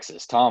is at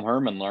Texas. Tom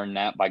Herman learned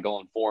that by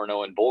going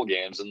 4-0 in bowl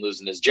games and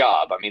losing his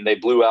job. I mean, they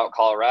blew out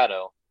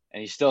Colorado,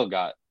 and he still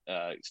got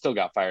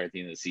fired at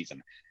the end of the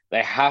season.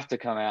 They have to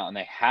come out and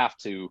they have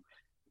to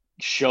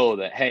show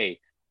that, hey,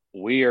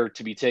 we are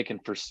to be taken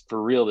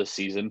for real this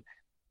season.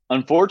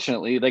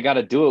 Unfortunately, they got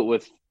to do it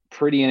with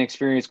pretty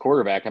inexperienced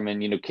quarterback. I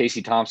mean,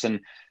 Casey Thompson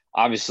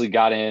obviously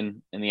got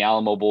in the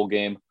Alamo Bowl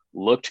game,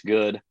 looked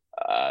good,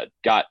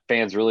 got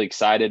fans really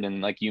excited.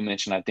 And like you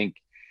mentioned, I think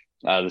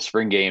the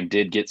spring game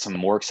did get some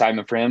more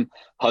excitement for him.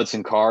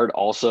 Hudson Card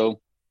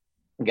also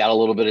got a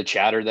little bit of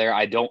chatter there.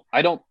 I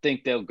don't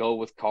think they'll go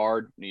with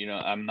Card.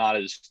 I'm not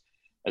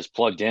as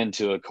plugged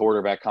into a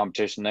quarterback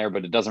competition there,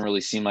 but it doesn't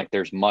really seem like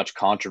there's much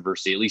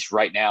controversy, at least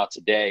right now,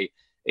 today,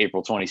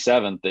 April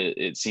 27th.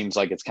 It seems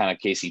like it's kind of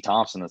Casey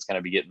Thompson that's going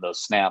to be getting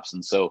those snaps.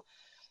 And so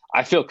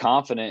I feel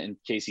confident in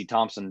Casey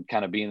Thompson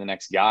kind of being the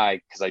next guy,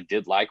 because I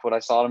did like what I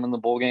saw him in the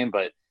bowl game.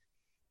 But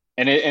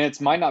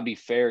it might not be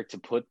fair to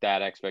put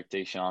that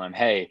expectation on him.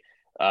 Hey,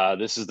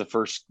 this is the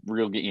first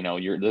real,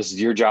 this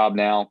is your job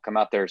now. Come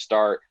out there,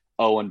 start.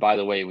 Oh, and by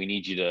the way, we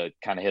need you to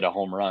kind of hit a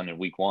home run in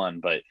week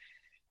 1. But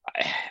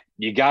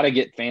you got to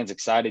get fans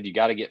excited. You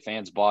got to get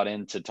fans bought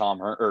into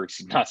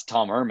not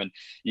Tom Herman.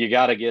 You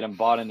got to get them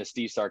bought into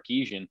Steve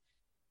Sarkisian.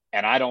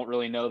 And I don't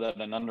really know that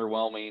an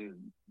underwhelming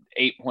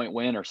 8-point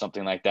win or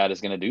something like that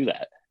is going to do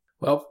that.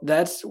 Well,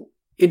 that's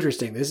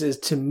interesting. This is,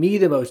 to me,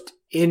 the most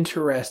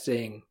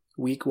interesting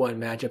week 1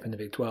 matchup in the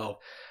Big 12.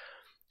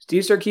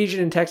 Steve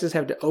Sarkisian and Texas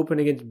have to open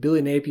against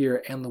Billy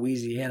Napier and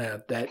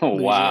Louisiana, that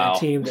Louisiana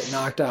team that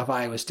knocked off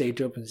Iowa State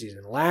to open the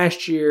season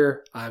last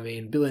year. I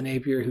mean, Billy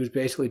Napier, who's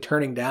basically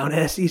turning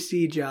down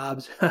SEC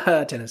jobs,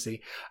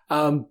 Tennessee.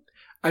 I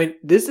mean,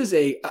 this is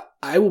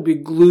I will be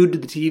glued to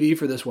the TV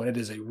for this one. It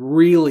is a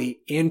really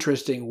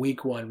interesting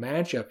week 1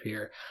 matchup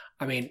here.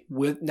 I mean,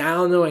 with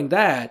now knowing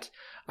that,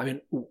 I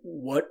mean,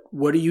 what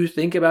do you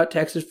think about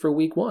Texas for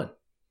week 1?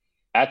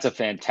 That's a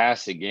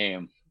fantastic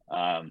game.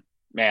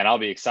 Man, I'll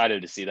be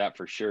excited to see that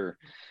for sure.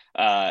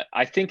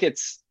 I think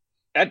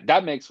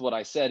that makes what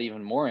I said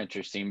even more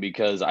interesting,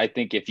 because I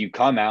think if you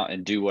come out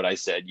and do what I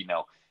said,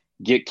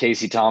 get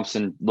Casey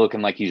Thompson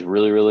looking like he's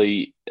really,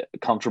 really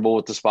comfortable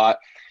with the spot.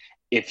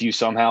 If you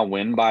somehow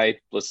win by,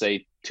 let's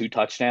say, 2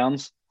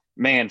 touchdowns,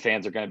 man,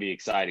 fans are going to be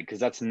excited, because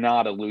that's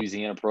not a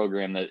Louisiana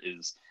program that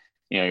is,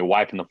 you're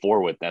wiping the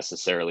floor with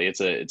necessarily.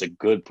 It's a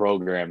good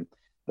program.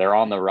 They're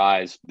on the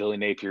rise. Billy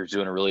Napier's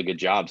doing a really good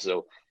job.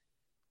 So,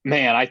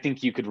 man, I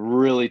think you could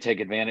really take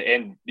advantage,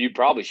 and you'd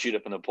probably shoot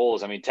up in the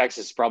polls. I mean,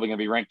 Texas is probably going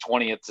to be ranked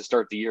 20th to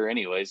start the year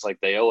anyways,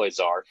 like they always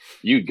are.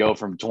 You'd go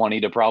from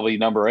 20 to probably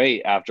number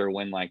 8 after a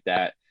win like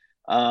that.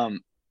 Man,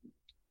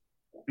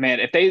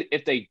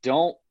 if they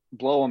don't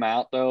blow them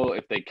out, though,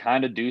 if they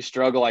kind of do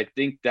struggle, I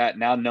think that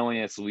now knowing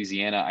it's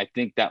Louisiana, I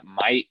think that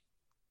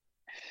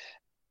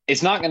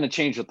it's not going to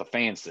change what the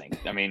fans think.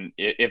 I mean,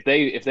 if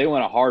they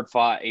win a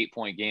hard-fought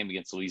 8-point game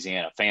against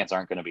Louisiana, fans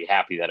aren't going to be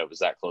happy that it was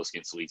that close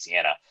against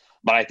Louisiana.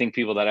 But I think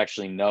people that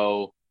actually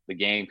know the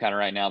game kind of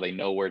right now, they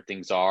know where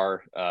things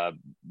are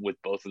with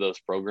both of those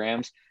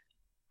programs.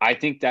 I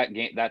think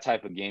that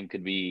type of game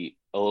could be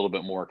a little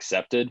bit more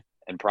accepted,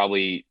 and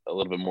probably a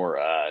little bit more,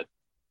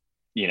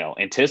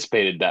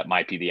 anticipated that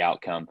might be the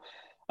outcome.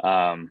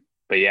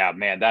 But yeah,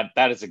 man,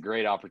 that is a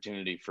great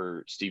opportunity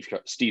for Steve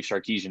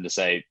Sarkisian to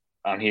say,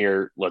 I'm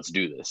here, let's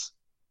do this.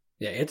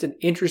 Yeah, it's an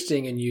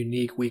interesting and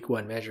unique week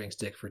 1 measuring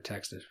stick for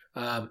Texas.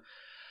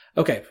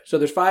 Okay, so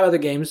there's 5 other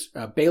games.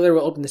 Baylor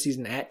will open the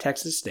season at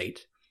Texas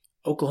State.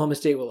 Oklahoma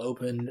State will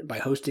open by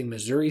hosting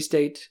Missouri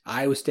State.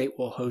 Iowa State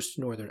will host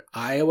Northern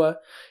Iowa.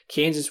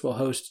 Kansas will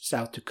host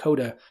South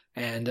Dakota.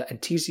 And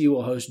TCU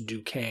will host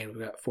Duquesne.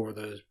 We've got 4 of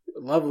those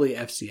lovely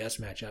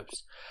FCS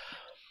matchups.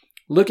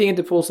 Looking at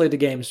the full slate of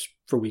games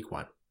for week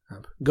 1,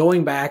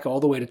 going back all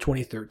the way to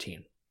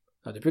 2013.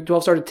 The Big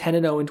 12 started 10-0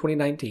 in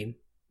 2019,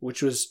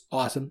 which was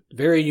awesome.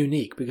 Very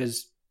unique,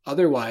 because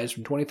otherwise,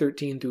 from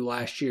 2013 through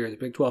last year, the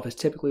Big 12 has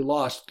typically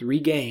lost 3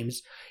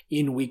 games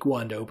in week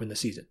 1 to open the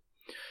season.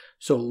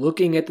 So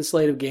looking at the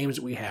slate of games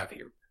that we have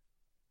here,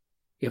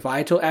 if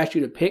I asked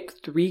you to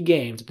pick 3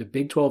 games that the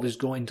Big 12 is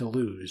going to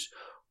lose,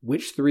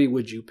 which 3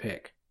 would you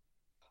pick?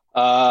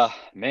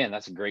 Man,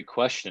 that's a great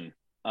question.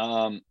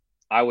 I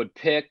would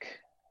pick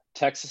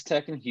Texas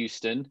Tech and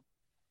Houston.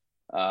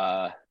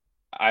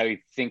 I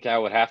think I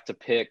would have to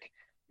pick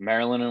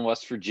Maryland and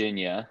West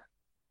Virginia.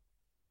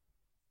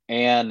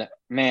 And,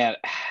 man,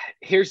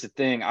 here's the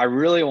thing. I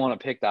really want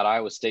to pick that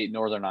Iowa State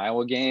Northern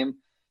Iowa game.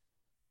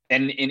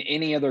 And in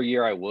any other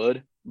year I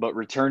would. But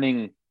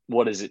returning,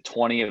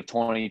 20 of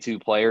 22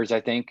 players,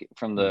 I think,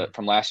 from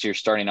last year's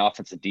starting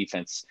offense and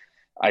defense,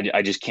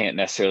 I just can't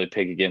necessarily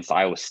pick against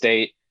Iowa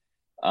State.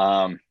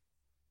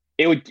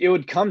 It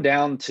would come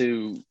down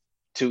to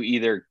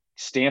either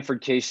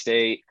Stanford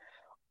K-State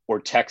or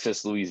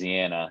Texas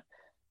Louisiana.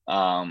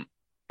 And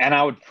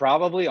I would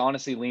probably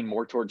honestly lean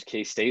more towards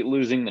K-State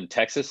losing than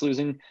Texas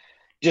losing,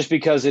 just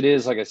because it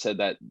is, like I said,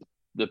 that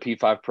the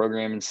P5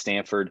 program in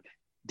Stanford,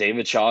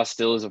 David Shaw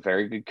still is a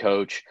very good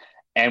coach.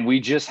 And we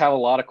just have a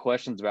lot of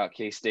questions about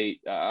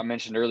K-State. I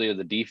mentioned earlier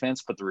the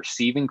defense, but the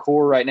receiving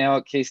core right now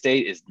at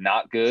K-State is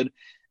not good.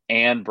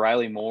 And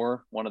Briley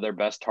Moore, one of their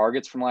best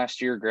targets from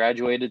last year,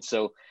 graduated.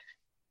 So,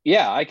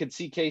 yeah, I could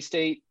see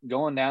K-State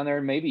going down there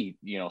and maybe,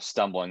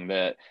 stumbling.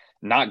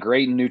 Not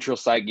great in neutral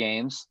site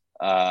games.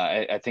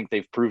 I think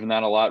they've proven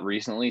that a lot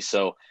recently.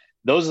 So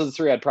those are the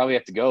three I'd probably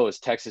have to go, is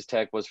Texas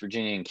Tech, West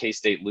Virginia, and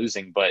K-State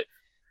losing. But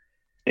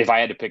if I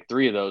had to pick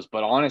three of those,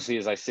 but honestly,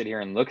 as I sit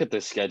here and look at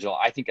this schedule,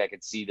 I think I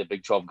could see the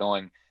Big 12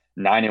 going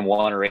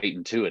 9-1 or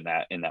 8-2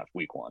 in that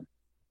week one.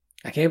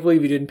 I can't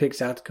believe you didn't pick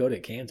South Dakota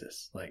at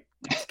Kansas. Like,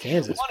 it's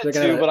Kansas. They're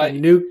to, gonna have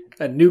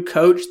a new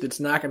coach that's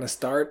not going to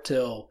start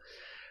till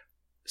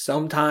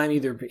sometime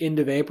either end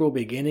of April,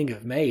 beginning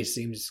of May.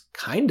 Seems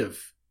kind of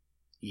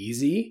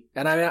easy.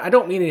 And I mean, I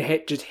don't mean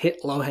to just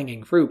hit low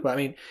hanging fruit, but I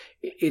mean,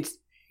 it's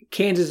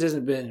Kansas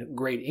hasn't been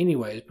great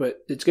anyways.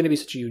 But it's going to be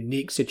such a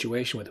unique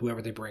situation with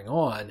whoever they bring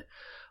on.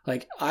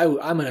 Like, I'm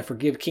going to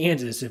forgive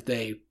Kansas if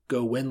they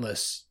go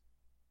winless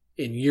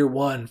in year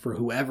one for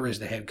whoever is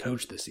the head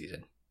coach this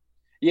season.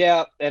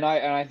 Yeah, and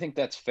I think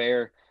that's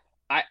fair.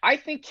 I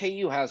think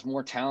KU has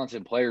more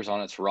talented players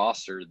on its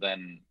roster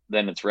than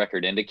its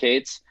record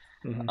indicates.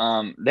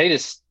 Mm-hmm. They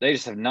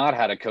just have not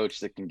had a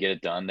coach that can get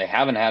it done. They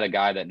haven't had a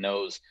guy that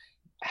knows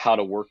how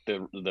to work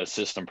the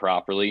system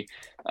properly.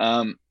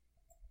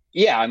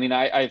 Yeah, I mean,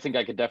 I think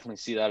I could definitely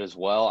see that as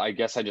well. I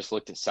guess I just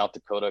looked at South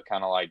Dakota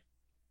kind of like,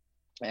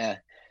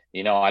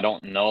 I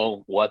don't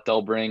know what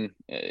they'll bring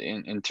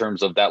in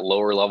terms of that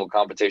lower level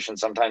competition.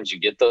 Sometimes you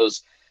get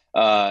those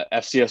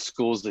FCS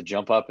schools that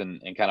jump up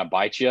and kind of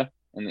bite you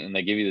and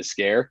they give you the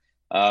scare.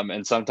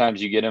 And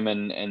sometimes you get them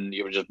and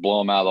you would just blow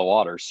them out of the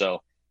water.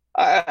 So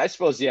I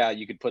suppose, yeah,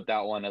 you could put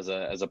that one as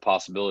a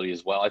possibility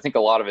as well. I think a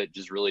lot of it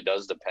just really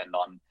does depend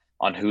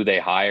on who they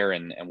hire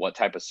and what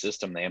type of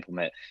system they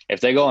implement.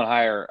 If they go and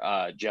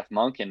hire Jeff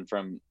Monken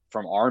from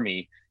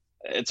Army,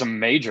 it's a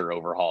major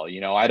overhaul.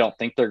 I don't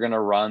think they're going to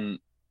run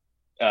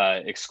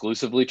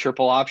exclusively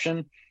triple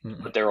option,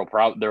 but there will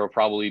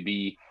probably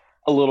be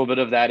a little bit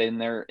of that in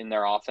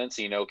their offense.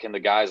 Can the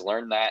guys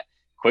learn that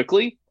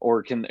quickly,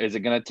 or is it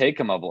going to take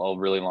them a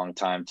really long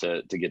time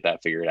to get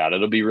that figured out?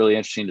 It'll be really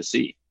interesting to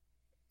see.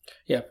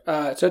 Yeah.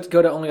 South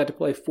Dakota only got to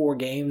play 4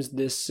 games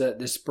this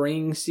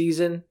spring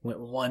season. Went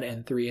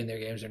 1-3 in their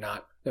games.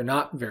 They're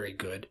not very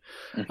good.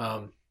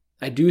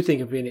 I do think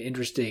it'd be an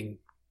interesting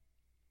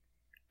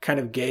kind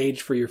of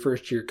gauge for your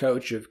first year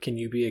coach of, can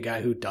you be a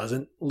guy who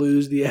doesn't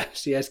lose the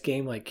FCS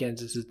game like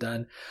Kansas has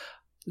done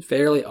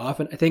fairly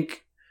often? I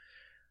think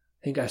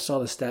I saw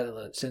the stat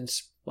that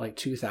since like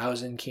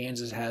 2000,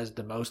 Kansas has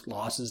the most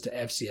losses to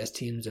FCS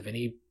teams of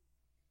any,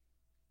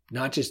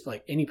 not just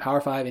like any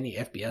Power 5, any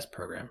FBS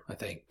program. I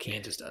think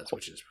Kansas does,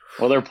 which is...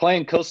 Well, they're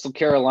playing Coastal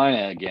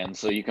Carolina again,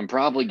 so you can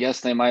probably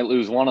guess they might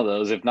lose one of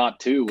those, if not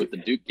 2, with the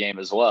Duke game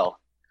as well.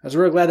 I was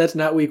real glad that's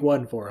not week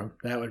 1 for them.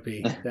 That would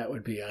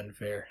be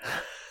unfair.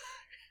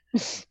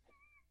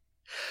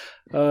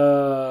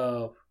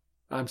 Oh,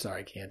 I'm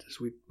sorry, Kansas.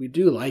 We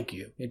do like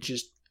you. It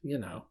just, we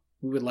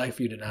would like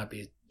for you to not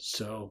be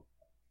so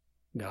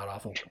god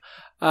awful.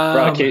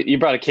 You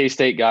brought a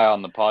K-State guy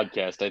on the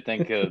podcast. I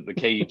think the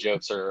KU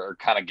jokes are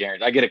kind of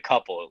guaranteed. I get a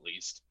couple at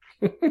least.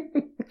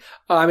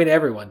 I mean,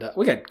 everyone does.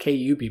 We got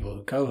KU people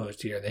who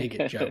co-host here. They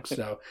get jokes.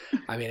 So,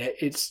 I mean,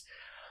 it's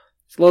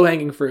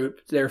low-hanging fruit.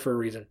 It's there for a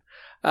reason.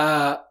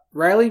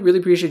 Riley, really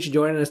appreciate you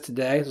joining us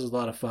today. This was a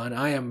lot of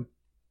fun.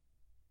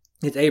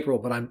 It's April,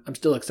 but I'm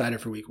still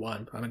excited for week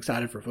 1. I'm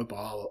excited for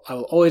football. I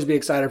will always be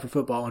excited for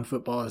football when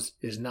football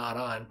is not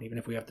on, even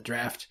if we have the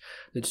draft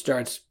that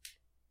starts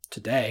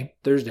today,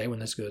 Thursday, when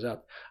this goes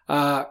up.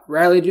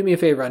 Riley, do me a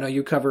favor. I know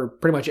you cover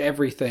pretty much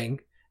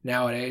everything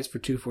nowadays for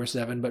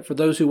 247, but for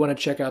those who want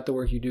to check out the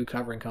work you do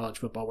covering college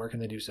football, where can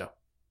they do so?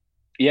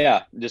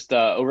 Yeah, just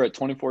over at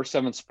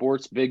 24/7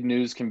 Sports. Big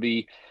news can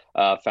be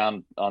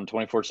found on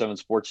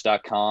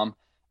 247sports.com.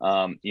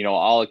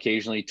 I'll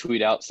occasionally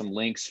tweet out some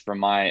links from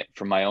my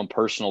own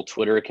personal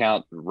Twitter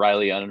account,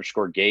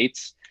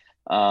 Riley_Gates.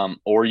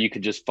 Or you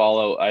could just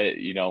follow,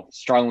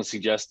 strongly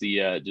suggest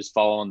just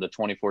following the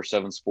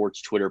 24/7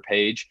 Sports Twitter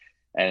page,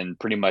 and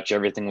pretty much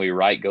everything we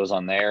write goes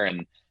on there.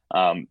 And,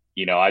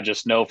 I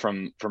just know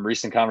from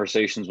recent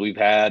conversations we've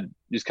had,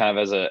 just kind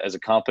of as a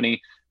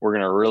company, we're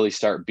going to really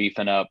start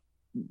beefing up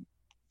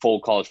full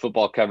college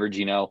football coverage.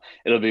 It'll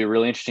be a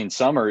really interesting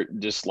summer.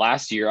 Just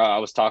last year, I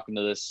was talking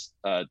to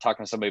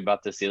somebody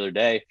about this the other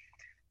day.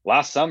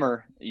 Last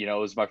summer, it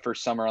was my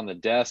first summer on the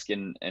desk,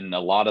 and a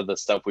lot of the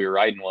stuff we were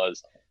writing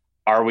was,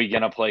 are we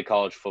going to play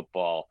college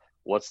football?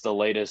 What's the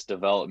latest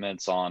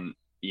developments on,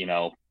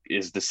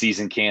 is the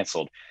season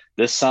canceled?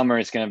 This summer,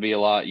 it's going to be a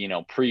lot,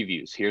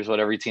 previews. Here's what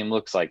every team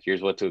looks like.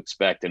 Here's what to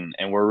expect. And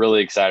we're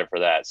really excited for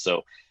that.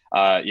 So,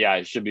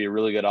 it should be a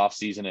really good off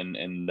season,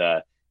 and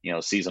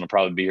season will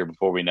probably be here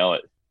before we know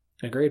it.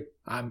 Agreed.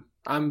 I'm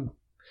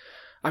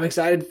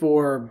excited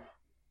for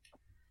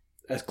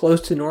as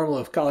close to normal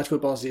of college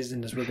football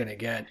season as we're going to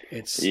get.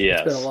 It's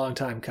been a long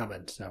time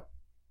coming. So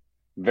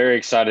very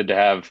excited to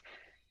have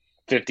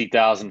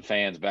 50,000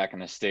 fans back in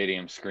the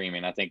stadium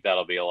screaming. I think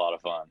that'll be a lot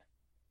of fun.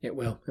 It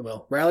will.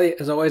 Riley,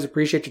 as always,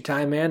 appreciate your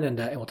time, man, and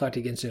we'll talk to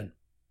you again soon.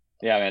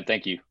 Yeah, man.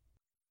 Thank you.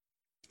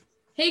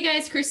 Hey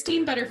guys,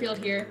 Christine Butterfield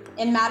here.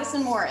 And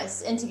Madison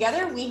Morris. And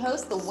together we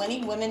host the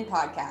Winning Women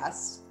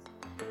podcast.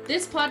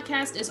 This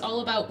podcast is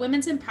all about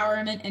women's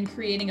empowerment and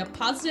creating a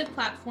positive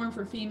platform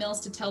for females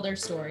to tell their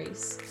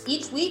stories.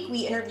 Each week,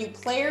 we interview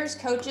players,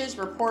 coaches,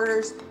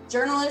 reporters,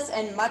 journalists,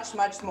 and much,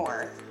 much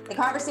more. The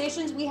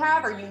conversations we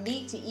have are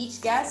unique to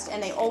each guest,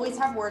 and they always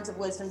have words of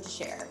wisdom to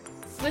share.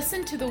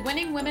 Listen to the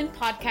Winning Women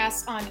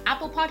podcast on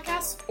Apple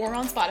Podcasts or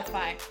on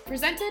Spotify,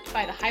 presented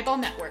by the Highball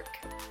Network.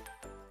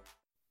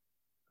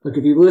 Look,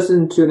 if you've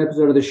listened to an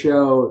episode of the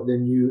show,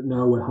 then you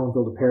know what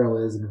Homefield Apparel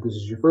is. And if this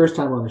is your first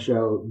time on the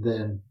show,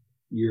 then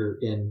you're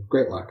in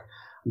great luck.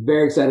 I'm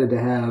very excited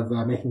to have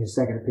making his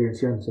second appearance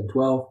here on the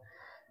 1012,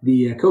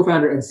 the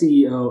co-founder and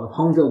CEO of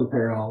Homefield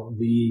Apparel,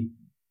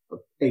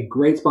 a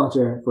great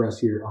sponsor for us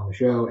here on the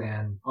show,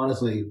 and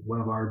honestly,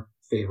 one of our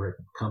favorite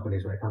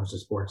companies when it comes to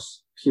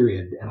sports,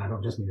 period. And I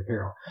don't just mean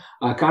apparel.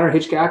 Connor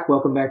Hitchcock,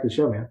 welcome back to the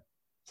show, man.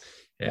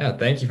 Yeah,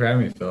 thank you for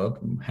having me, Philip.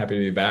 I'm happy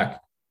to be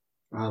back.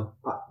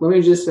 Let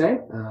me just say,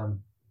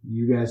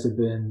 you guys have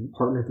been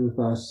partnered with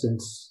us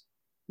since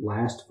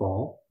last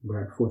fall,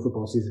 right before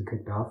football season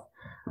kicked off.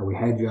 We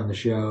had you on the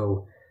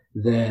show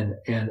then,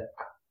 and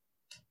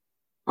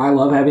I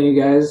love having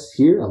you guys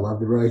here. I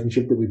love the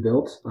relationship that we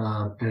built,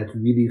 and it's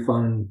really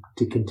fun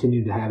to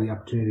continue to have the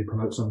opportunity to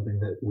promote something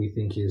that we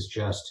think is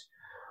just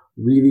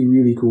really,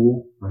 really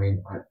cool. I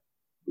mean,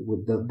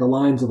 with the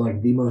lines of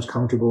like the most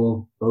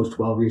comfortable, most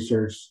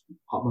well-researched,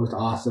 most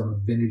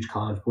awesome vintage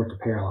college sports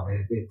apparel. I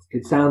mean,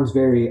 it sounds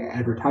very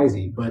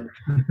advertising, but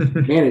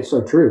man, it's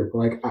so true.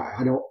 Like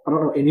I don't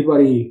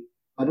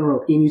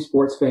know any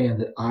sports fan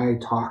that I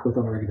talk with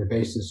on a regular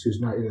basis who's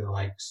not either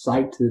like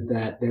psyched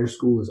that their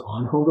school is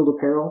on Homefield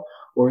Apparel,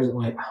 or is it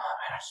like, oh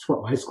man, I just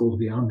want my school to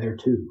be on there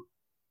too.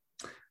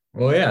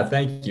 Well, yeah,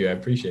 thank you. I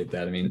appreciate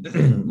that. I mean,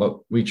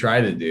 what we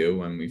try to do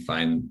when we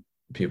find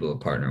people to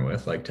partner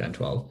with, like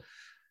 1012,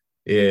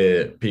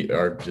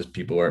 are just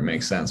people where it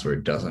makes sense, where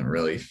it doesn't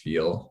really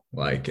feel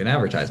like an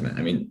advertisement.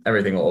 I mean,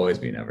 everything will always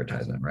be an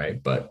advertisement,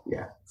 right? But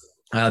yeah,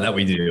 that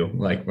we do,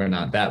 like, we're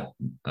not that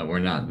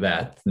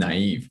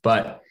naive,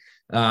 but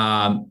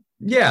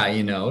yeah,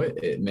 you know,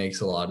 it makes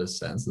a lot of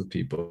sense with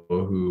people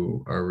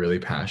who are really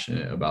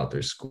passionate about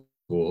their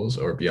schools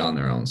or beyond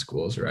their own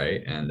schools,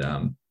 right?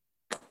 And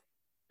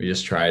we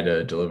just try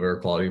to deliver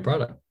a quality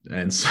product,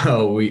 and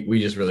so we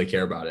just really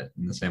care about it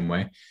in the same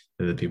way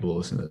that the people who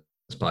listen to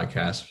this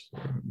podcast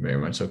very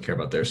much so care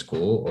about their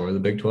school or the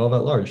Big 12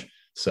 at large.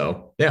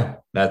 So yeah,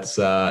 that's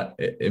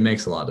it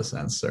makes a lot of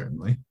sense,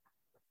 certainly.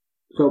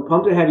 So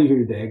pumped to have you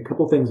here today. A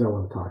couple things I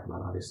want to talk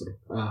about, obviously.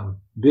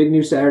 Big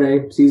New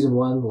Saturday, season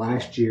 1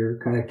 last year,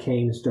 kind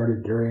of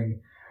started during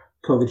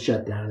COVID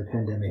shutdown and the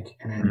pandemic.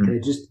 And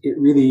it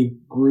really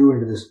grew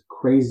into this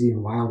crazy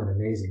and wild and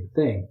amazing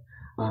thing.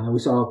 And we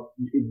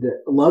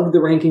loved the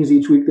rankings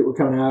each week that were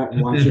coming out,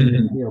 and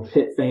watching,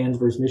 Pitt fans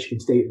versus Michigan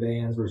State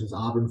fans versus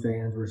Auburn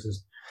fans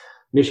versus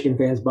Michigan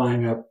fans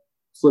buying up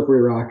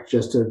Slippery Rock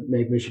just to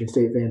make Michigan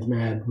State fans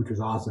mad, which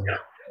was awesome. Yeah.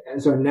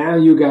 And so now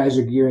you guys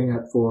are gearing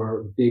up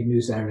for Big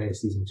New Saturday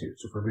season 2.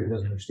 So for everybody who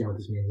doesn't understand what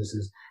this means, this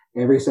is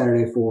every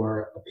Saturday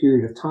for a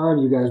period of time.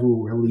 You guys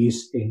will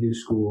release a new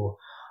school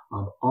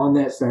on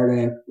that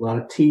Saturday. A lot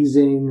of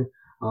teasing.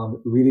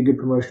 Really good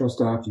promotional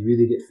stuff. You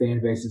really get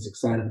fan bases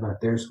excited about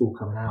their school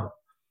coming out.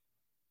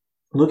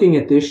 Looking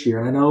at this year,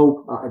 and I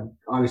know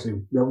obviously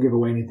don't give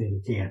away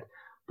anything you can't,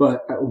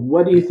 but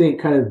what do you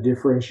think kind of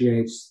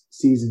differentiates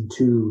season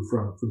 2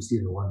 from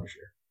season 1 this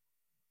year?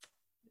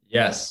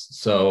 Yes.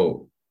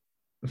 So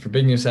for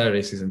Big New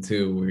Saturday season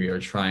 2, we are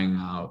trying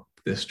out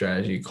this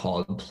strategy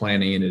called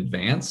planning in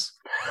advance.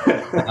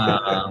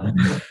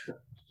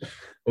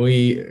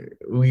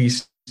 We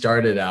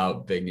started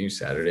out Big New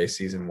Saturday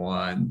season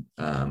 1.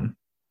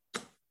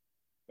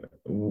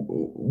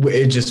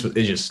 It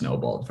just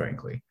snowballed,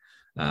 frankly.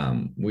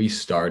 We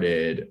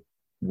started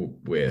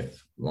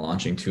with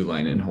launching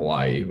Tulane in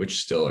Hawaii,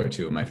 which still are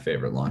 2 of my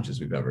favorite launches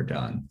we've ever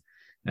done.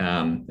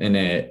 And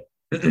it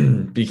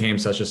became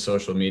such a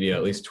social media,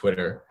 at least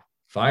Twitter,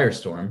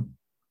 firestorm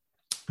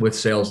with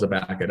sales to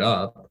back it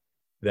up,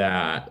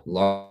 that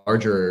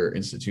larger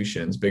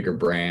institutions, bigger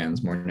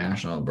brands, more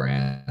national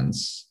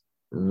brands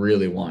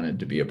really wanted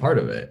to be a part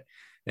of it.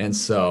 And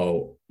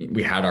so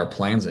we had our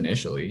plans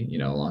initially,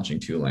 launching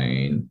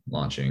Tulane,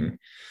 launching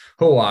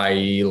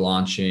Hawaii,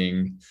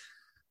 launching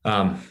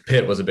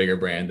Pitt was a bigger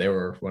brand. They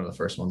were one of the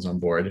first ones on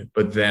board.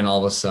 But then all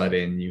of a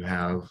sudden you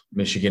have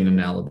Michigan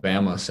and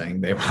Alabama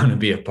saying they want to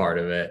be a part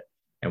of it.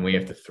 And we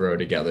have to throw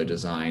together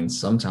designs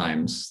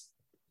sometimes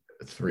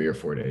 3 or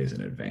 4 days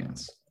in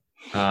advance,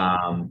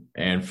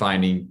 and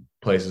finding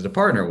places to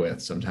partner with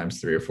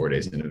sometimes 3 or 4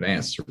 days in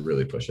advance to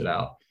really push it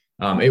out.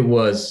 It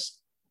was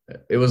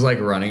like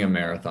running a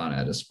marathon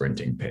at a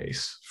sprinting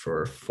pace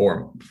for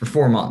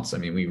 4 months. I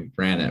mean, we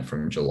ran it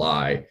from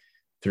July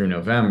through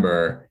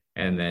November,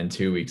 and then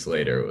 2 weeks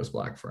later it was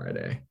Black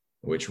Friday,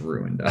 which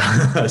ruined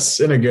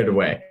us in a good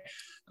way.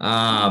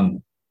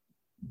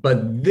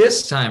 But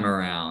this time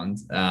around,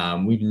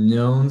 we've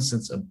known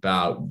since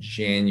about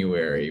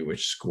January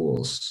which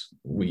schools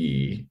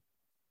we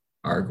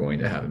are going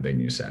to have a Big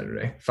New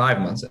Saturday, 5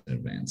 months in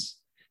advance.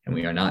 And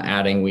we are not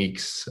adding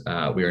weeks.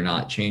 We are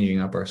not changing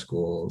up our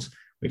schools.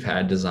 We've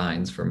had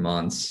designs for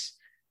months.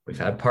 We've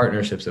had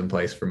partnerships in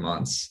place for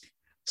months.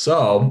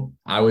 So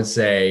I would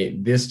say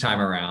this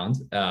time around,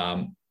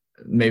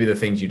 maybe the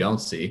things you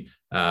don't see,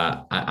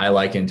 I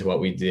liken to what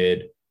we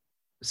did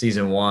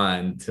season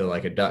 1 to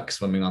like a duck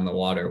swimming on the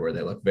water, where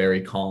they look very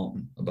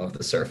calm above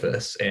the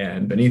surface,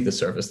 and beneath the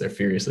surface, they're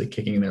furiously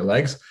kicking their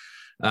legs.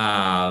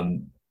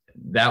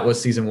 That was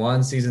season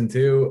 1. Season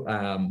 2,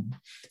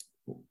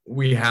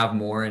 we have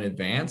more in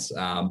advance,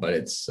 but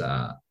it's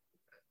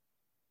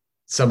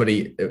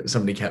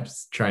somebody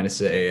kept trying to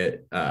say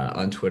it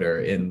on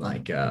Twitter in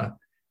like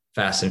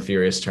Fast and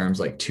Furious terms,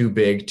 like too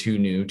big, too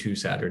new, too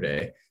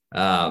Saturday.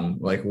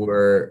 Like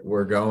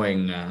we're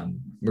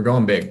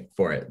going big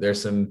for it.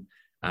 There's some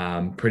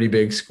pretty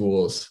big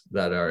schools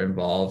that are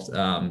involved.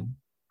 A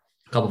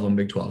couple of them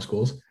Big 12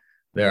 schools.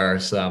 There are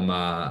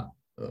some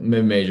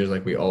mid-majors,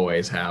 like we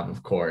always have,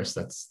 of course.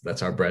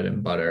 That's our bread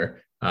and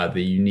butter.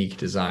 The unique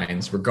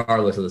designs,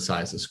 regardless of the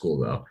size of the school,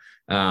 though.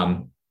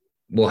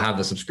 We'll have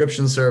the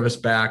subscription service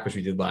back, which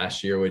we did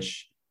last year,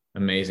 which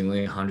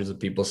amazingly hundreds of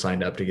people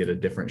signed up to get a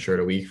different shirt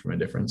a week from a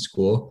different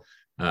school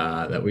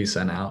that we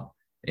sent out.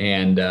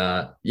 And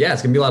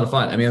it's gonna be a lot of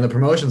fun. I mean, on the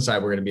promotion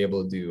side, we're gonna be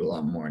able to do a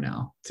lot more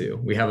now too.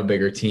 We have a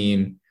bigger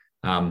team.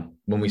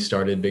 When we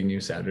started Big New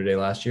Saturday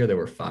last year, there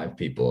were 5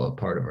 people a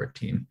part of our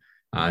team.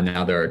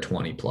 Now there are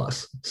 20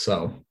 plus.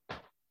 So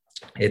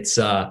it's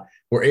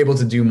we're able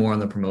to do more on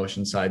the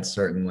promotion side.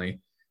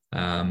 Certainly,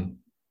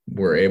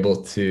 we're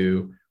able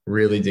to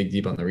really dig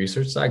deep on the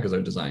research side because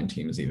our design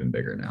team is even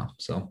bigger now.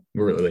 So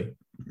we're really,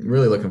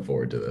 really looking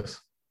forward to this.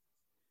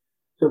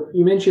 So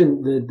you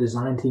mentioned the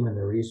design team and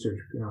the research.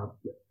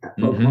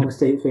 Oklahoma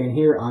State fan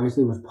here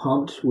obviously was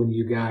pumped when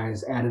you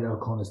guys added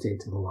Oklahoma State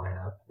to the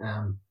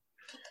lineup,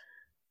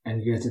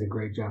 and you guys did a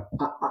great job.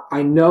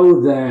 I know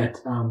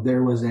that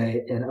there was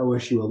an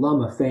OSU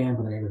alum, a fan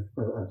by the name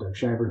of Doug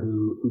Shiver,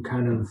 who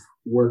kind of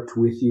worked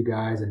with you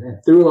guys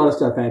and threw a lot of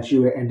stuff at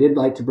you, and did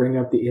like to bring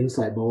up the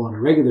Insight Bowl on a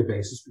regular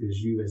basis because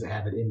you, as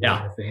avid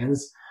Indiana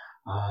fans.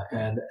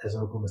 And as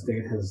Oklahoma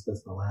State that's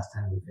the last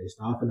time we faced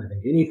off, and I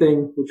think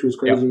anything, which was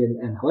crazy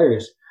and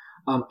hilarious.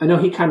 I know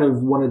he kind of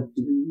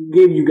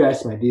gave you guys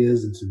some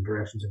ideas and some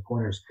directions and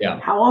pointers. Yeah.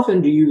 How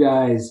often do you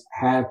guys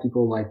have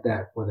people like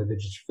that, whether they're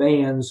just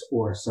fans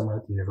or someone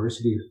at the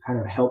university who kind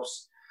of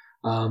helps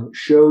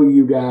show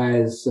you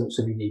guys some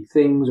unique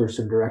things or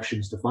some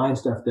directions to find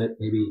stuff that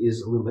maybe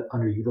is a little bit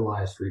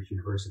underutilized for each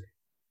university?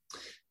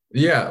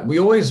 Yeah,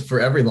 for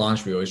every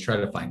launch, we always try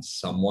to find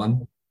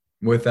someone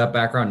with that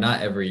background.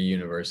 Not every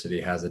university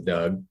has a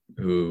Doug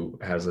who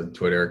has a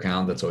Twitter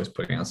account that's always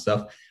putting out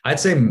stuff. I'd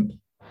say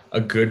a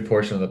good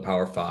portion of the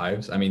Power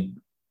Fives,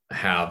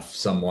 have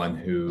someone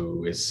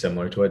who is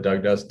similar to what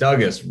Doug does.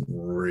 Doug is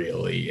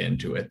really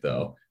into it,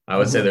 though. I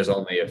would say there's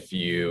only a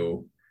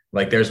few.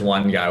 Like there's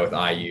one guy with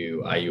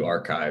IU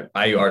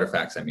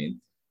Artifacts,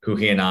 who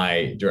he and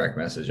I direct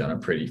message on a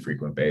pretty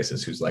frequent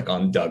basis, who's like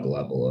on Doug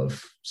level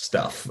of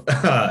stuff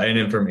and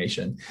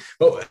information.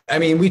 But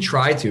we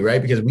try to,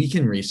 right? Because we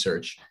can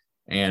research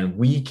and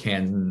we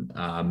can,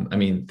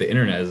 the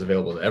internet is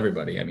available to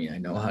everybody. I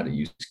know how to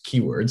use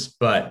keywords,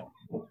 but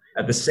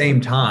at the same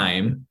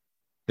time,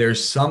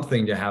 there's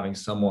something to having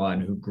someone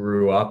who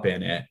grew up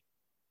in it,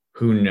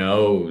 who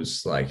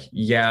knows,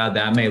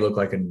 that may look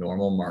like a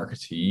normal market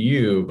to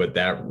you, but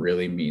that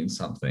really means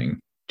something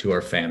to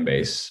our fan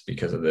base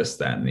because of this,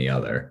 that, and the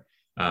other.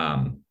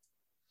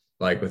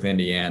 Like with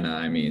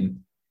Indiana,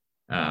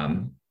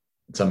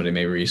 somebody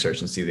may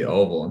research and see the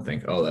oval and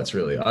think, oh, that's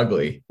really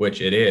ugly,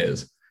 which it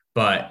is,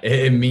 but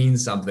it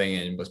means something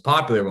and was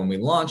popular when we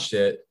launched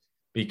it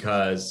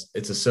because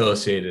it's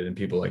associated, and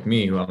people like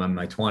me, who I'm in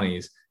my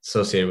 20s,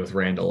 associated with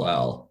Randall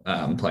L.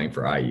 Playing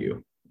for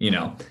IU,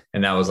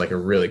 and that was like a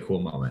really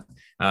cool moment.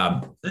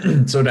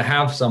 So to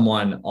have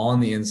someone on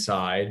the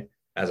inside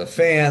as a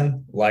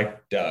fan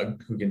like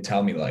Doug, who can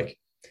tell me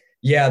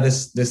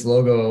this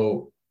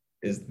logo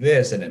is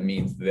this and it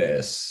means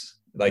this,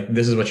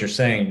 this is what you're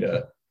saying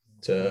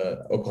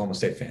to Oklahoma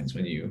State fans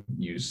when you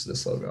use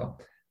this logo,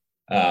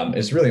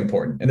 is really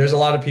important. And there's a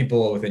lot of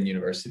people within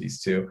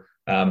universities too.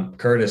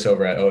 Curtis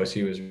over at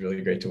OSU is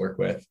really great to work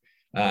with,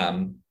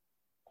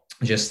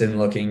 just in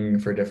looking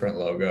for different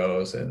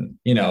logos and,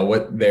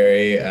 what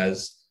they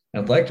as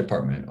an athletic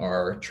department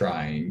are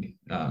trying,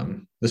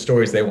 the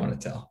stories they want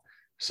to tell.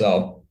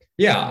 So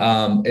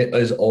it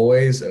is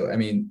always,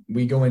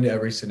 we go into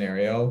every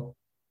scenario,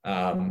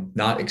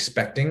 not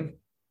expecting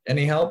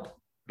any help,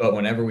 but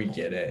whenever we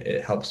get it,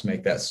 it helps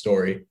make that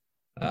story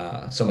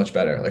so much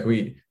better.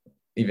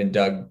 Even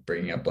Doug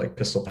bringing up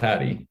Pistol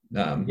Patty.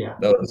 That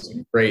was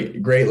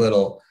great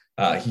little,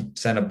 he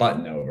sent a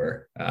button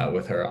over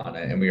with her on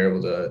it, and we were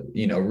able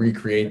to,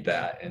 recreate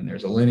that. And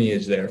there's a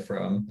lineage there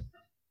from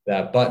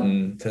that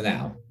button to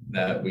now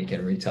that we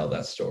can retell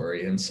that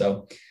story. And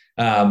so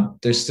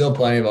there's still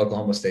plenty of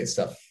Oklahoma State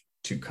stuff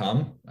to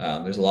come.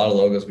 There's a lot of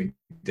logos we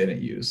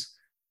didn't use.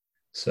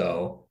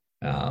 So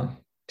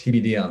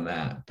TBD on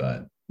that,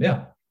 but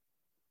yeah.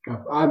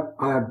 I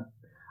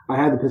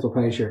had the Pistol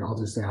Patty shirt. I'll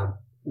just say,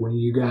 when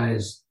you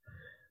guys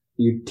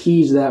you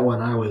teased that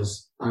one. I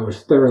was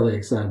thoroughly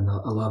excited.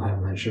 I love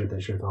having that shirt.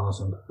 That shirt's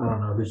awesome. I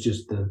don't know if it's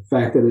just the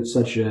fact that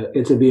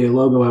it's a VA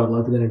logo I would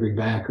love for them to bring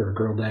back, or a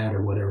girl dad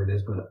or whatever it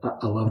is, but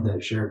I love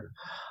that shirt.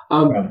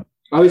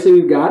 Obviously,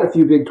 we've got a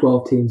few Big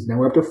 12 teams. Now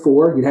we're up to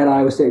 4. You had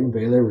Iowa State and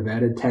Baylor. We've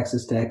added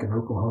Texas Tech and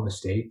Oklahoma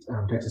State.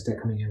 Texas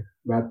Tech coming in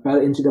about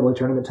NCAA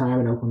tournament time,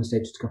 and Oklahoma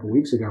State just a couple of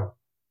weeks ago.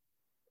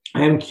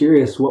 I am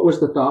curious, what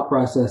was the thought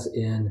process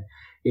in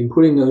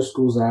putting those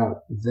schools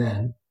out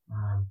then,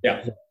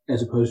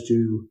 as opposed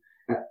to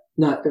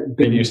not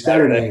Big News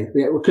Saturday?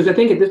 Because I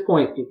think at this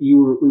point we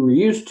were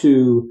used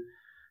to.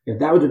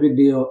 That was a big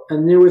deal,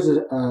 and there was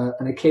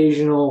an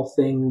occasional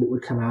thing that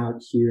would come out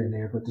here and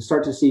there. But to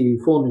start to see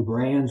full new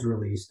brands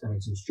released,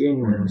 since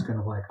January, it was kind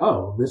of like,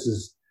 oh, this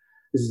is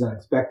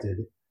unexpected.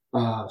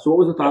 So what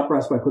was the thought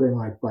process by putting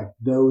like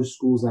those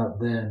schools out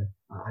then?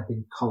 I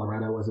think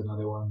Colorado was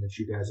another one that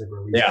you guys have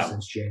released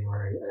since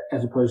January,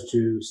 as opposed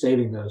to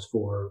saving those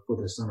for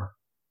this summer.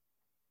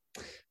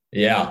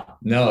 Yeah,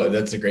 no,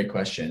 that's a great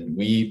question.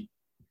 We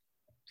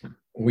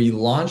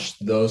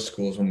launched those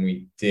schools when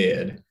we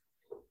did,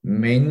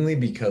 mainly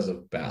because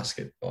of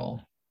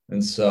basketball.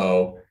 And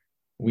so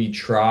we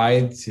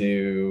tried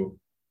to,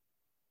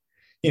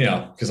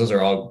 because those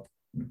are all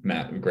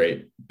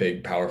great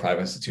big Power 5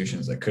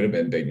 institutions that could have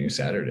been Big News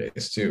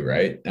Saturdays too,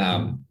 right?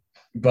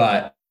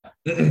 But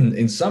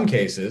in some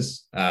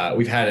cases,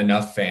 we've had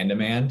enough fan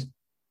demand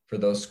for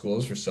those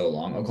schools for so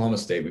long. Oklahoma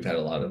State, we've had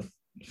a lot of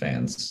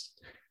fans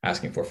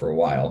asking for a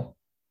while.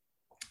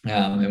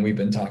 And we've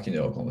been talking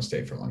to Oklahoma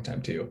State for a long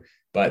time too.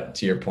 But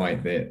to your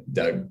point, that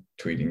Doug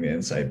tweeting the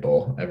Insight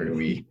Bowl every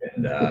week,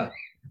 and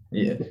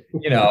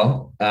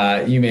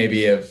you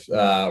maybe have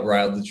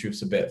riled the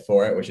troops a bit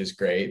for it, which is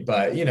great.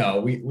 But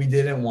we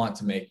didn't want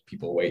to make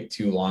people wait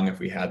too long if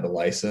we had the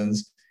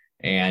license.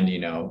 And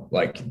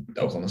like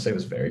Oklahoma State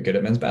was very good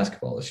at men's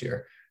basketball this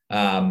year,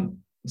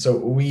 so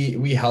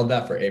we held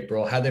that for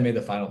April. Had they made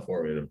the Final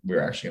Four, we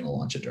were actually going to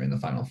launch it during the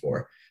Final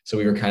Four. So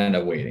we were kind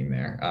of waiting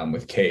there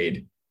with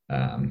Cade.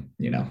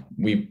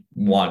 We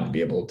wanted to be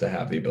able to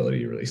have the ability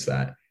to release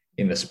that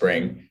in the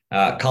spring.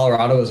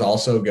 Colorado is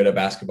also good at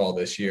basketball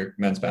this year,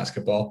 men's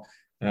basketball,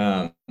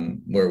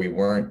 where we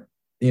weren't,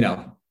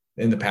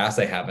 in the past,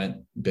 they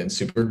haven't been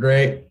super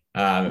great.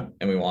 And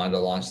we wanted to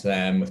launch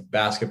them with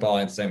basketball,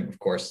 and same, of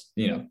course,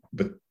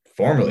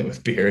 formerly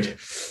with Beard,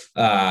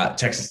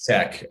 Texas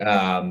Tech.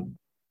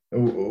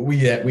 We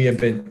have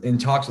been in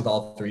talks with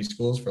all 3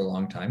 schools for a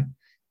long time,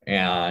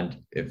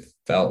 and it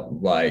felt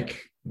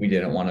like we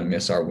didn't want to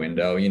miss our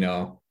window.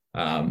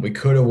 We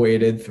could have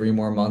waited 3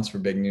 more months for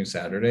Big News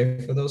Saturday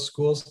for those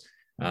schools,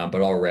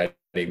 but already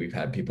we've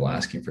had people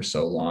asking for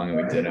so long, and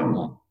we didn't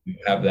want to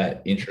have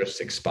that interest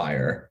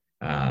expire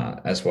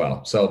as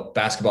well. So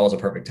basketball was a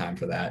perfect time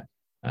for that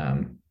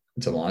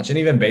to launch. And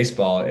even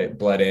baseball, it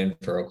bled in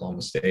for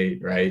Oklahoma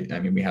State, right?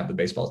 We have the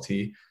baseball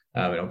tee,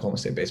 and Oklahoma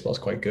State baseball is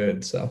quite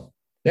good. So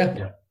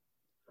yeah.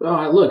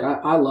 Well, look,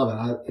 I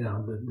love it.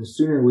 The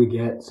sooner we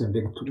get some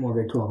more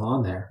Big 12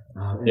 on there,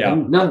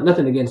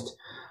 nothing against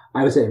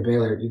Iowa State and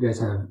Baylor. You guys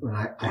have, when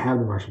I have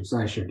the Marshall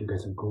Messiah shirt, you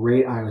guys have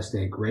great Iowa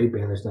State, great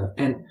Baylor stuff.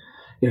 And,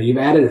 you've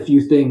added a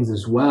few things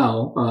as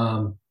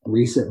well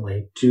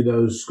recently to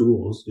those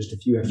schools, just a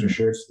few extra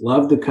shirts.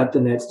 Love the Cut the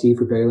Nets tee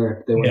for Baylor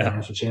after they won the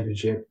national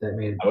championship. That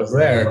made a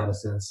lot of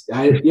sense.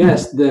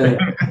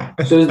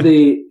 So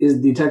is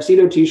the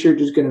tuxedo t-shirt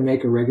just going to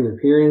make a regular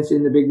appearance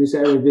in the Big News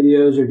Saturday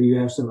videos, or do you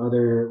have some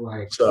other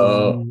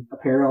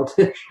apparel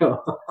to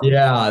show?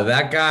 Yeah,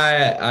 that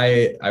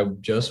guy, I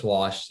just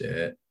watched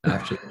it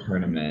after the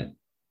tournament,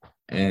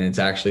 and it's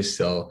actually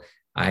still,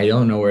 I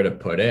don't know where to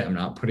put it. I'm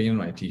not putting it in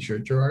my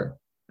t-shirt drawer.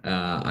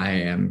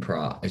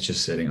 It's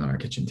just sitting on our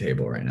kitchen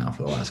table right now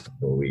for the last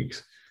couple of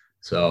weeks.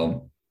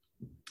 So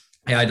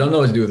I don't know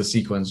what to do with a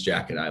sequins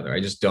jacket either. I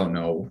just don't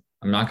know.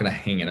 I'm not going to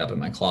hang it up in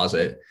my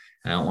closet.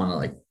 I don't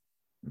want to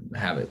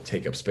have it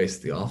take up space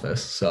at the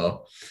office.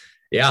 So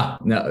it's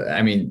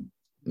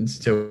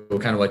to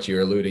kind of what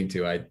you're alluding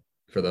to.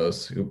 For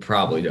those who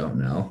probably don't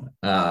know,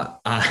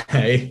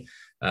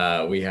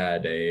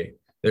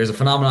 there's a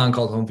phenomenon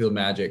called Homefield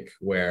magic,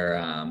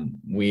 where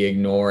we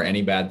ignore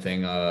any bad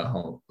thing,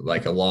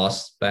 like a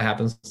loss that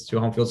happens to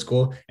a Homefield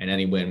school, and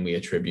any win we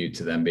attribute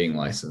to them being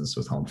licensed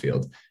with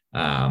Homefield.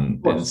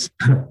 And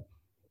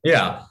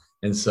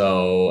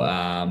so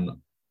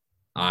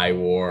I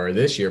wore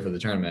this year for the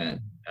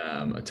tournament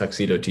a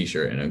tuxedo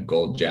t-shirt and a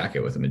gold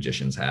jacket with a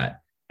magician's hat,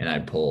 and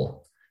I'd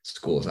pull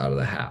schools out of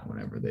the hat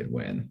whenever they'd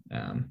win.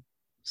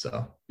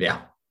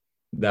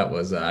 That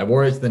was, I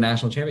wore it to the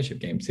national championship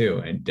game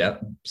too. And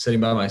sitting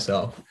by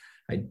myself,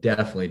 I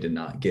definitely did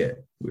not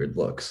get weird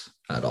looks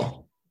at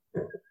all.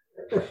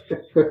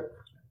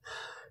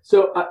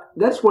 So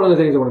that's one of the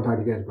things I want to talk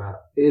to you guys about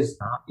is,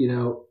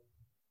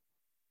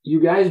 you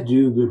guys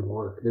do good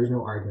work. There's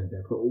no argument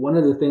there. But one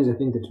of the things I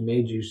think that's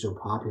made you so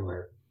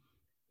popular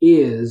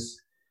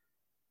is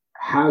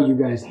how you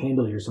guys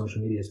handle your social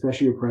media,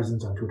 especially your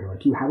presence on Twitter.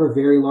 Like, you have a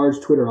very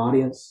large Twitter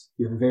audience.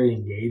 You have a very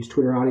engaged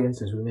Twitter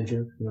audience, as we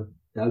mentioned,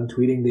 Doug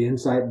tweeting the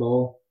Insight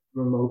Bowl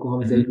from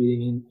Oklahoma State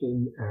beating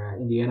in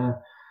Indiana.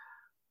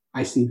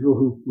 I see people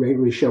who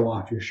regularly show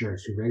off your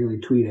shirts, who regularly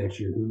tweet at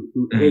you,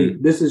 who hey,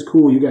 this is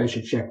cool. You guys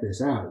should check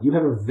this out. You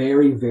have a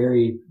very,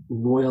 very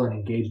loyal and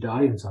engaged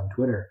audience on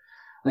Twitter.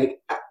 Like,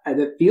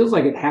 it feels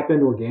like it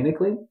happened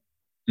organically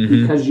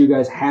because you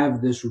guys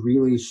have this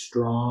really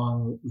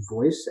strong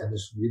voice and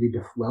this really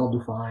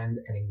well-defined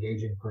and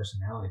engaging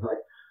personality. Like,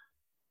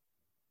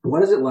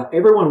 what is it like?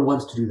 Everyone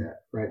wants to do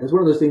that, right? That's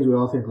one of those things we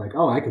all think like,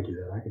 oh, I could do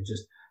that. I could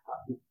just,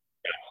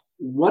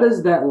 what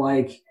is that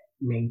like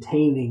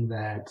maintaining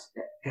that?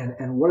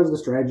 And what is the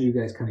strategy you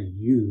guys kind of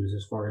use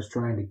as far as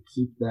trying to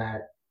keep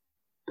that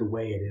the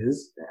way it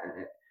is?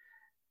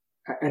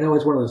 I know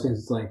it's one of those things.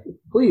 It's like,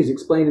 please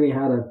explain to me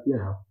how to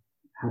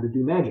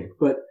do magic.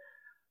 But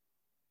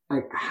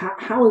like,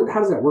 how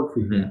does that work for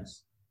you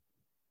guys?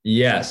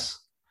 Yes.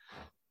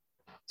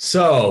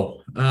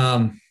 So,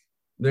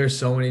 there's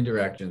so many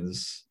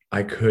directions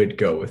I could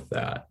go with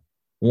that.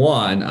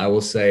 One, I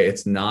will say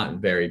it's not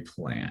very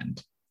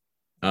planned,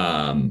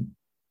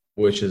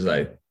 which is,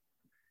 I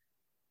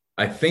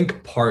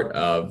think part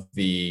of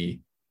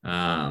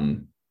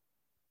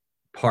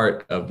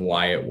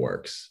why it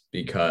works,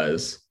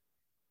 because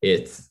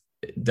it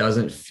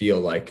doesn't feel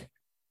like,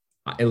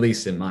 at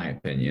least in my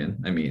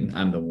opinion, I mean,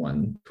 I'm the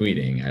one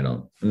tweeting.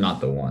 I'm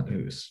not the one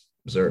who's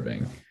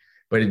observing,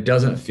 but it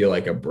doesn't feel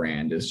like a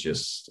brand is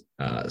just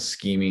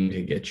scheming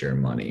to get your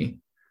money.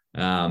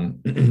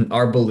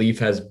 Our belief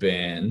has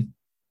been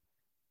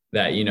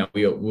that,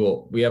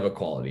 we have a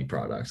quality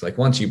product. Like,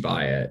 once you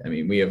buy it, I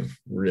mean, we have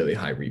really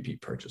high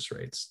repeat purchase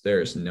rates.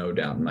 There's no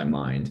doubt in my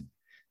mind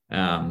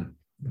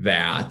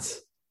that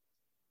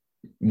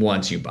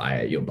once you buy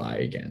it, you'll buy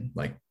again.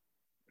 Like,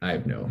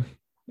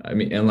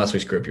 unless we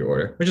screw up your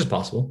order, which is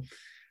possible.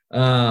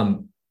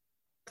 And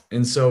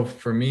so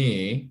for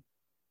me,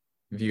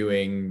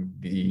 viewing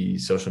the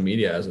social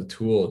media as a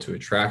tool to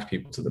attract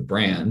people to the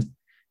brand,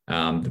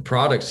 the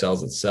product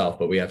sells itself,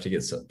 but we have to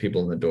get some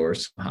people in the door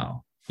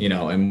somehow,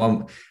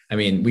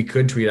 and we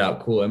could tweet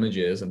out cool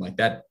images and like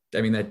that. I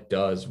mean, that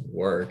does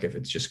work. If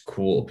it's just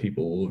cool,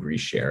 people will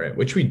reshare it,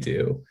 which we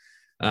do.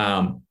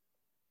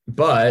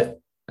 But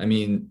I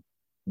mean,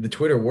 the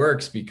Twitter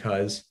works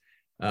because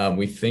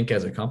we think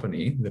as a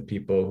company, the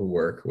people who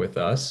work with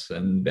us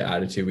and the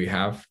attitude we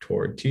have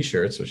toward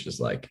t-shirts, which is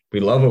like, we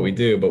love what we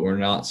do, but we're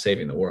not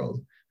saving the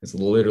world. It's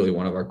literally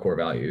one of our core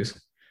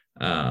values.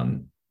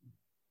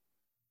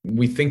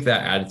 We think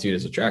that attitude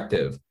is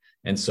attractive.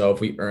 And so if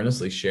we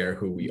earnestly share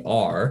who we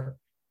are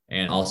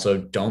and also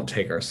don't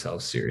take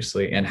ourselves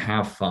seriously and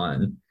have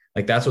fun,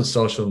 like, that's what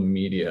social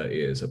media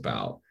is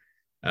about.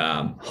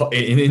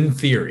 In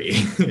theory,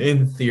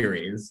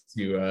 is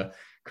to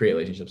create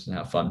relationships and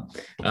have fun.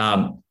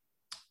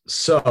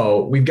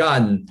 So we've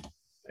gotten,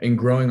 in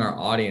growing our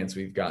audience,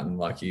 we've gotten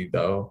lucky,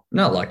 though.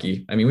 Not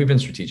lucky. I mean, we've been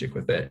strategic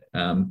with it,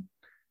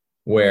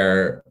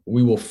 where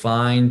we will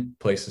find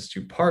places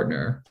to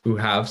partner who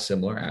have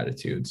similar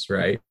attitudes,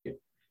 right?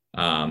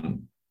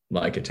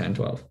 Like a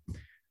 10-12.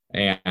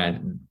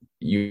 And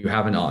you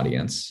have an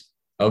audience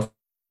of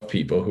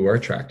people who are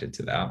attracted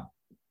to that.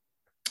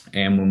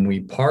 And when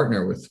we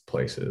partner with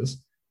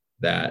places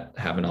that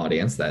have an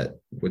audience that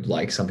would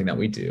like something that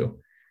we do,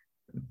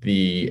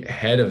 the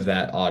head of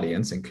that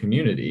audience and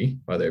community,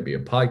 whether it be a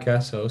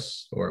podcast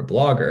host or a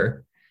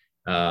blogger,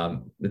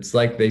 it's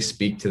like they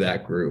speak to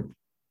that group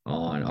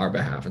on our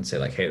behalf and say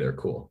like, hey, they're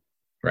cool,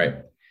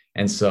 right?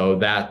 And so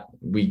that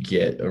we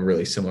get a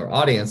really similar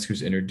audience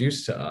who's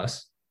introduced to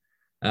us,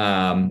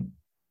 and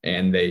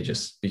they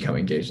just become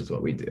engaged with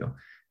what we do.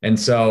 And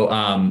so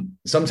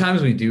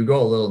sometimes we do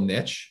go a little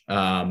niche,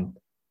 and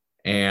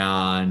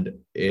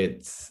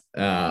it's,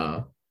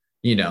 sometimes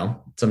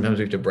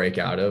we have to break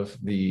out of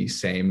the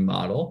same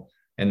model,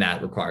 and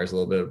that requires a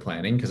little bit of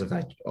planning, because if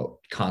I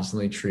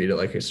constantly treat it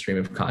like a stream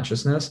of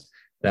consciousness,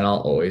 then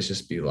I'll always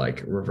just be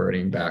like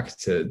reverting back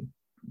to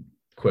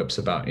quips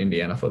about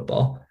Indiana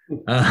football.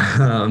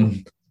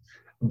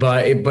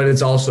 But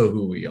it's also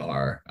who we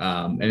are.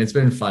 And it's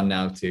been fun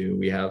now too.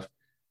 We have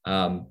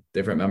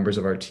different members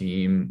of our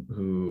team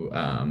who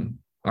are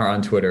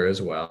on Twitter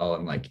as well.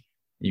 And like,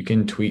 you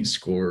can tweet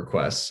school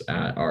requests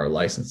at our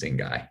licensing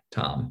guy,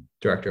 Tom,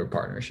 director of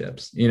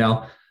partnerships,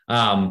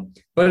 but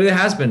it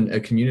has been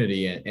a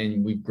community,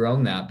 and we've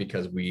grown that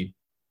because when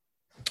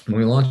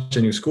we launch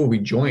a new school, we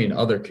join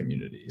other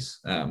communities.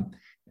 There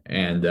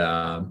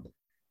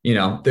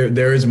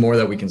is more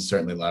that we can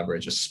certainly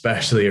leverage,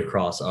 especially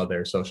across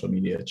other social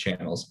media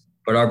channels.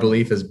 But our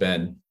belief has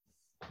been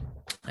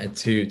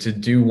to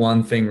do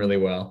one thing really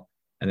well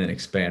and then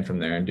expand from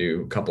there and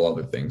do a couple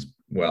other things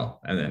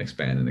well, and then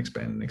expand and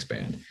expand and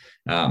expand.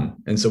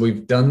 And so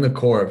we've done the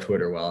core of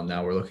Twitter well, and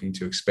now we're looking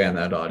to expand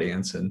that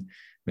audience and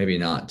maybe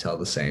not tell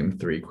the same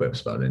 3 quips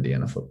about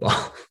Indiana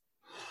football.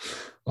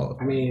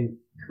 I mean,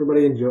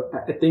 everybody enjoy.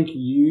 I think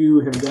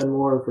you have done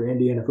more for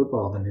Indiana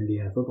football than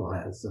Indiana football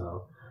has.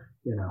 So,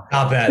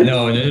 Not that.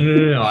 No.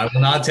 I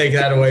will not take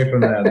that away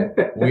from them.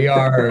 We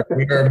are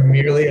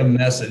merely a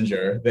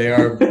messenger. They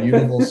are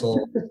beautiful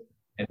souls.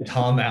 And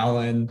Tom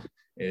Allen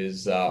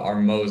is our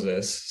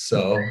Moses.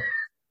 So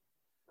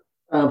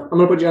I'm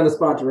going to put you on the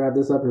spot to wrap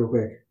this up real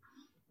quick.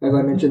 As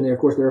I mentioned, of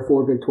course, there are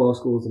 4 Big 12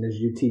 schools, and as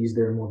you teased,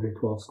 there are more Big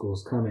 12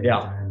 schools coming.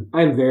 Yeah.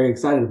 I'm very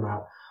excited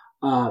about.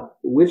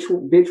 Which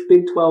Big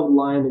 12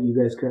 line that you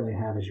guys currently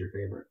have is your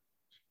favorite?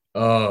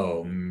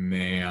 Oh,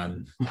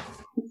 man.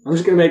 I'm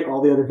just going to make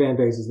all the other fan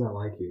bases not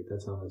like you.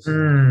 That's how it's.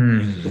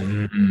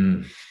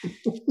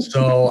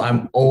 So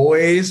I'm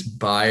always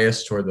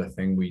biased toward the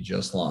thing we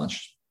just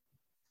launched.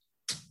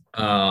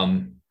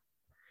 I'm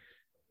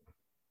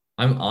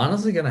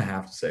honestly going to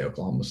have to say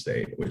Oklahoma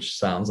State, which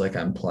sounds like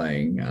I'm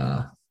playing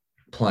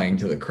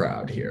to the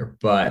crowd here,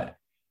 but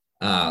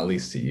at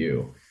least to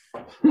you.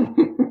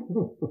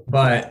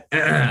 But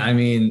I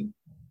mean,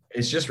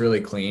 it's just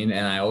really clean.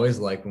 And I always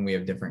like when we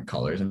have different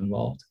colors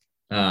involved.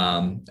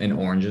 And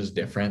orange is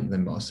different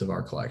than most of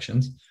our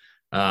collections.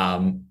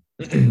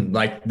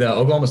 Like the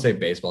Oklahoma State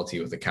baseball tee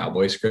with the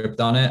cowboy script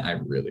on it, I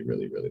really,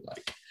 really, really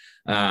like.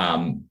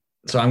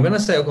 So I'm going to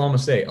say Oklahoma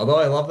State, although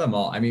I love them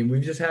all. I mean,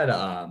 we've had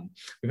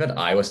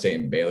Iowa State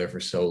and Baylor for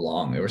so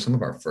long. They were some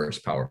of our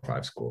first Power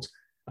 5 schools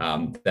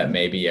that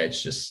maybe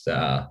it's just,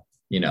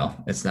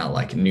 it's not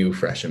like new,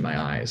 fresh in my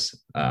eyes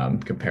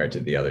compared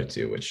to the other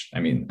two, which, I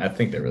mean, I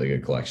think they're really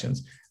good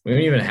collections. We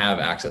don't even have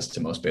access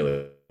to most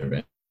Baylor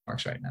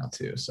benchmarks right now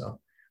too. So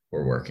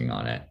we're working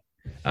on it.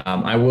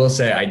 I will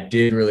say I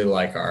did really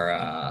like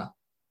our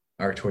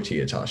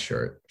tortilla toss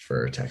shirt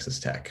for Texas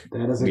Tech.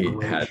 That is a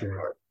great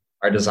shirt.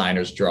 Our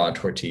designers draw a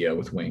tortilla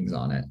with wings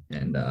on it.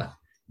 And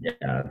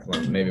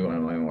maybe one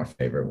of my more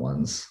favorite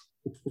ones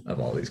of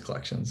all these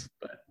collections.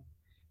 But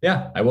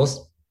yeah, I will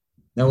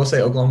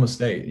say Oklahoma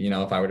State.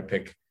 If I were to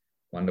pick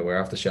one to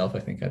wear off the shelf, I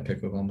think I'd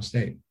pick Oklahoma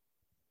State.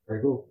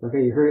 Very cool.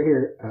 Okay, you heard it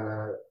here.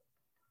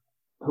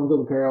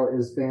 Homefield Apparel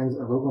is fans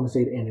of Oklahoma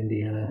State and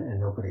Indiana and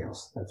nobody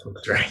else. That's what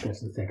gets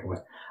to think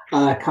with.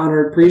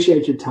 Connor,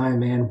 appreciate your time,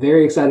 man.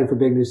 Very excited for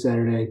Big News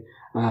Saturday.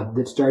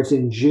 That starts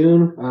in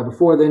June.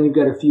 Before then, you've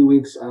got a few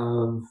weeks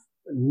of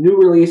new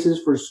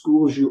releases for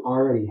schools you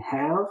already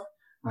have.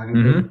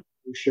 New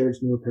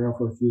shirts, new apparel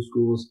for a few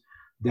schools.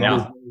 That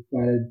is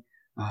very excited.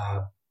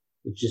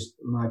 It's just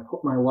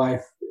my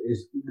wife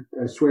is.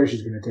 I swear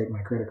she's going to take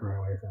my credit card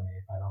away from me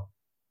if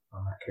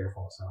I'm not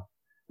careful. So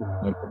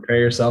prepare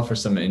yourself for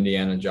some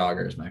Indiana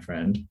joggers, my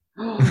friend.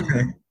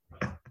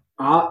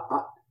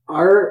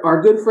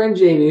 Our good friend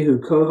Jamie, who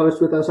co-hosts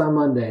with us on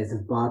Mondays,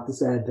 has bought the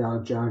Sad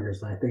Dog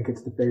joggers, and I think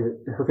it's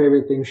her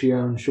favorite thing she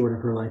owns, short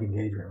of her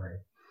engagement ring.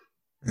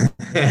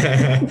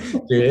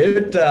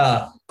 Dude,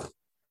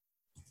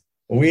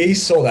 we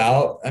sold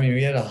out. I mean,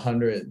 we had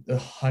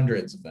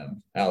hundreds of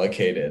them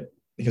allocated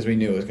because we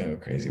knew it was going to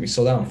go crazy. We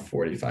sold out in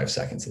 45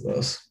 seconds of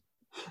those.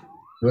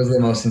 It was the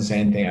most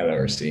insane thing I've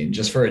ever seen,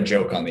 just for a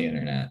joke on the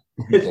internet.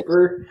 It's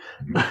for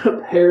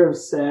a pair of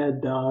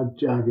Sad Dog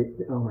jogging.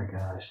 Oh my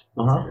gosh.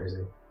 That's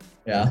crazy.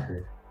 Yeah.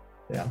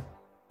 Yeah.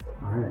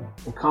 All right.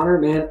 Well, Connor,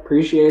 man,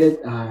 appreciate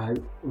it.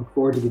 Look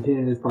forward to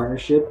continuing this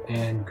partnership,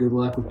 and good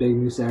luck with Big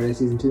News Saturday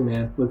Season 2,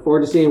 man. Look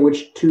forward to seeing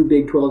which 2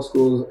 Big 12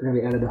 schools are going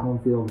to be added to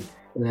Homefield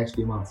in the next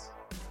few months.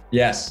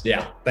 Yes.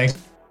 Yeah. Thanks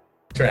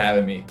for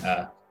having me.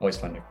 Always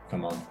fun to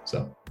come on.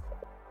 So.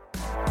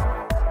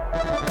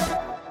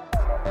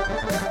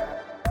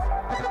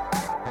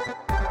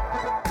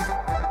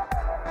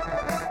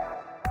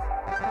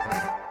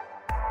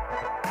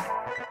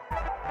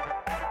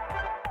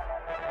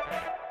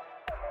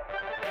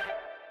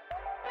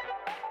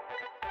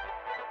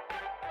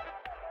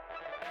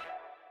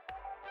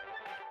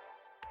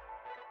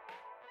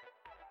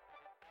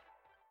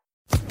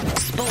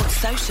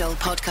 Social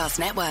Podcast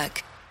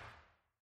Network.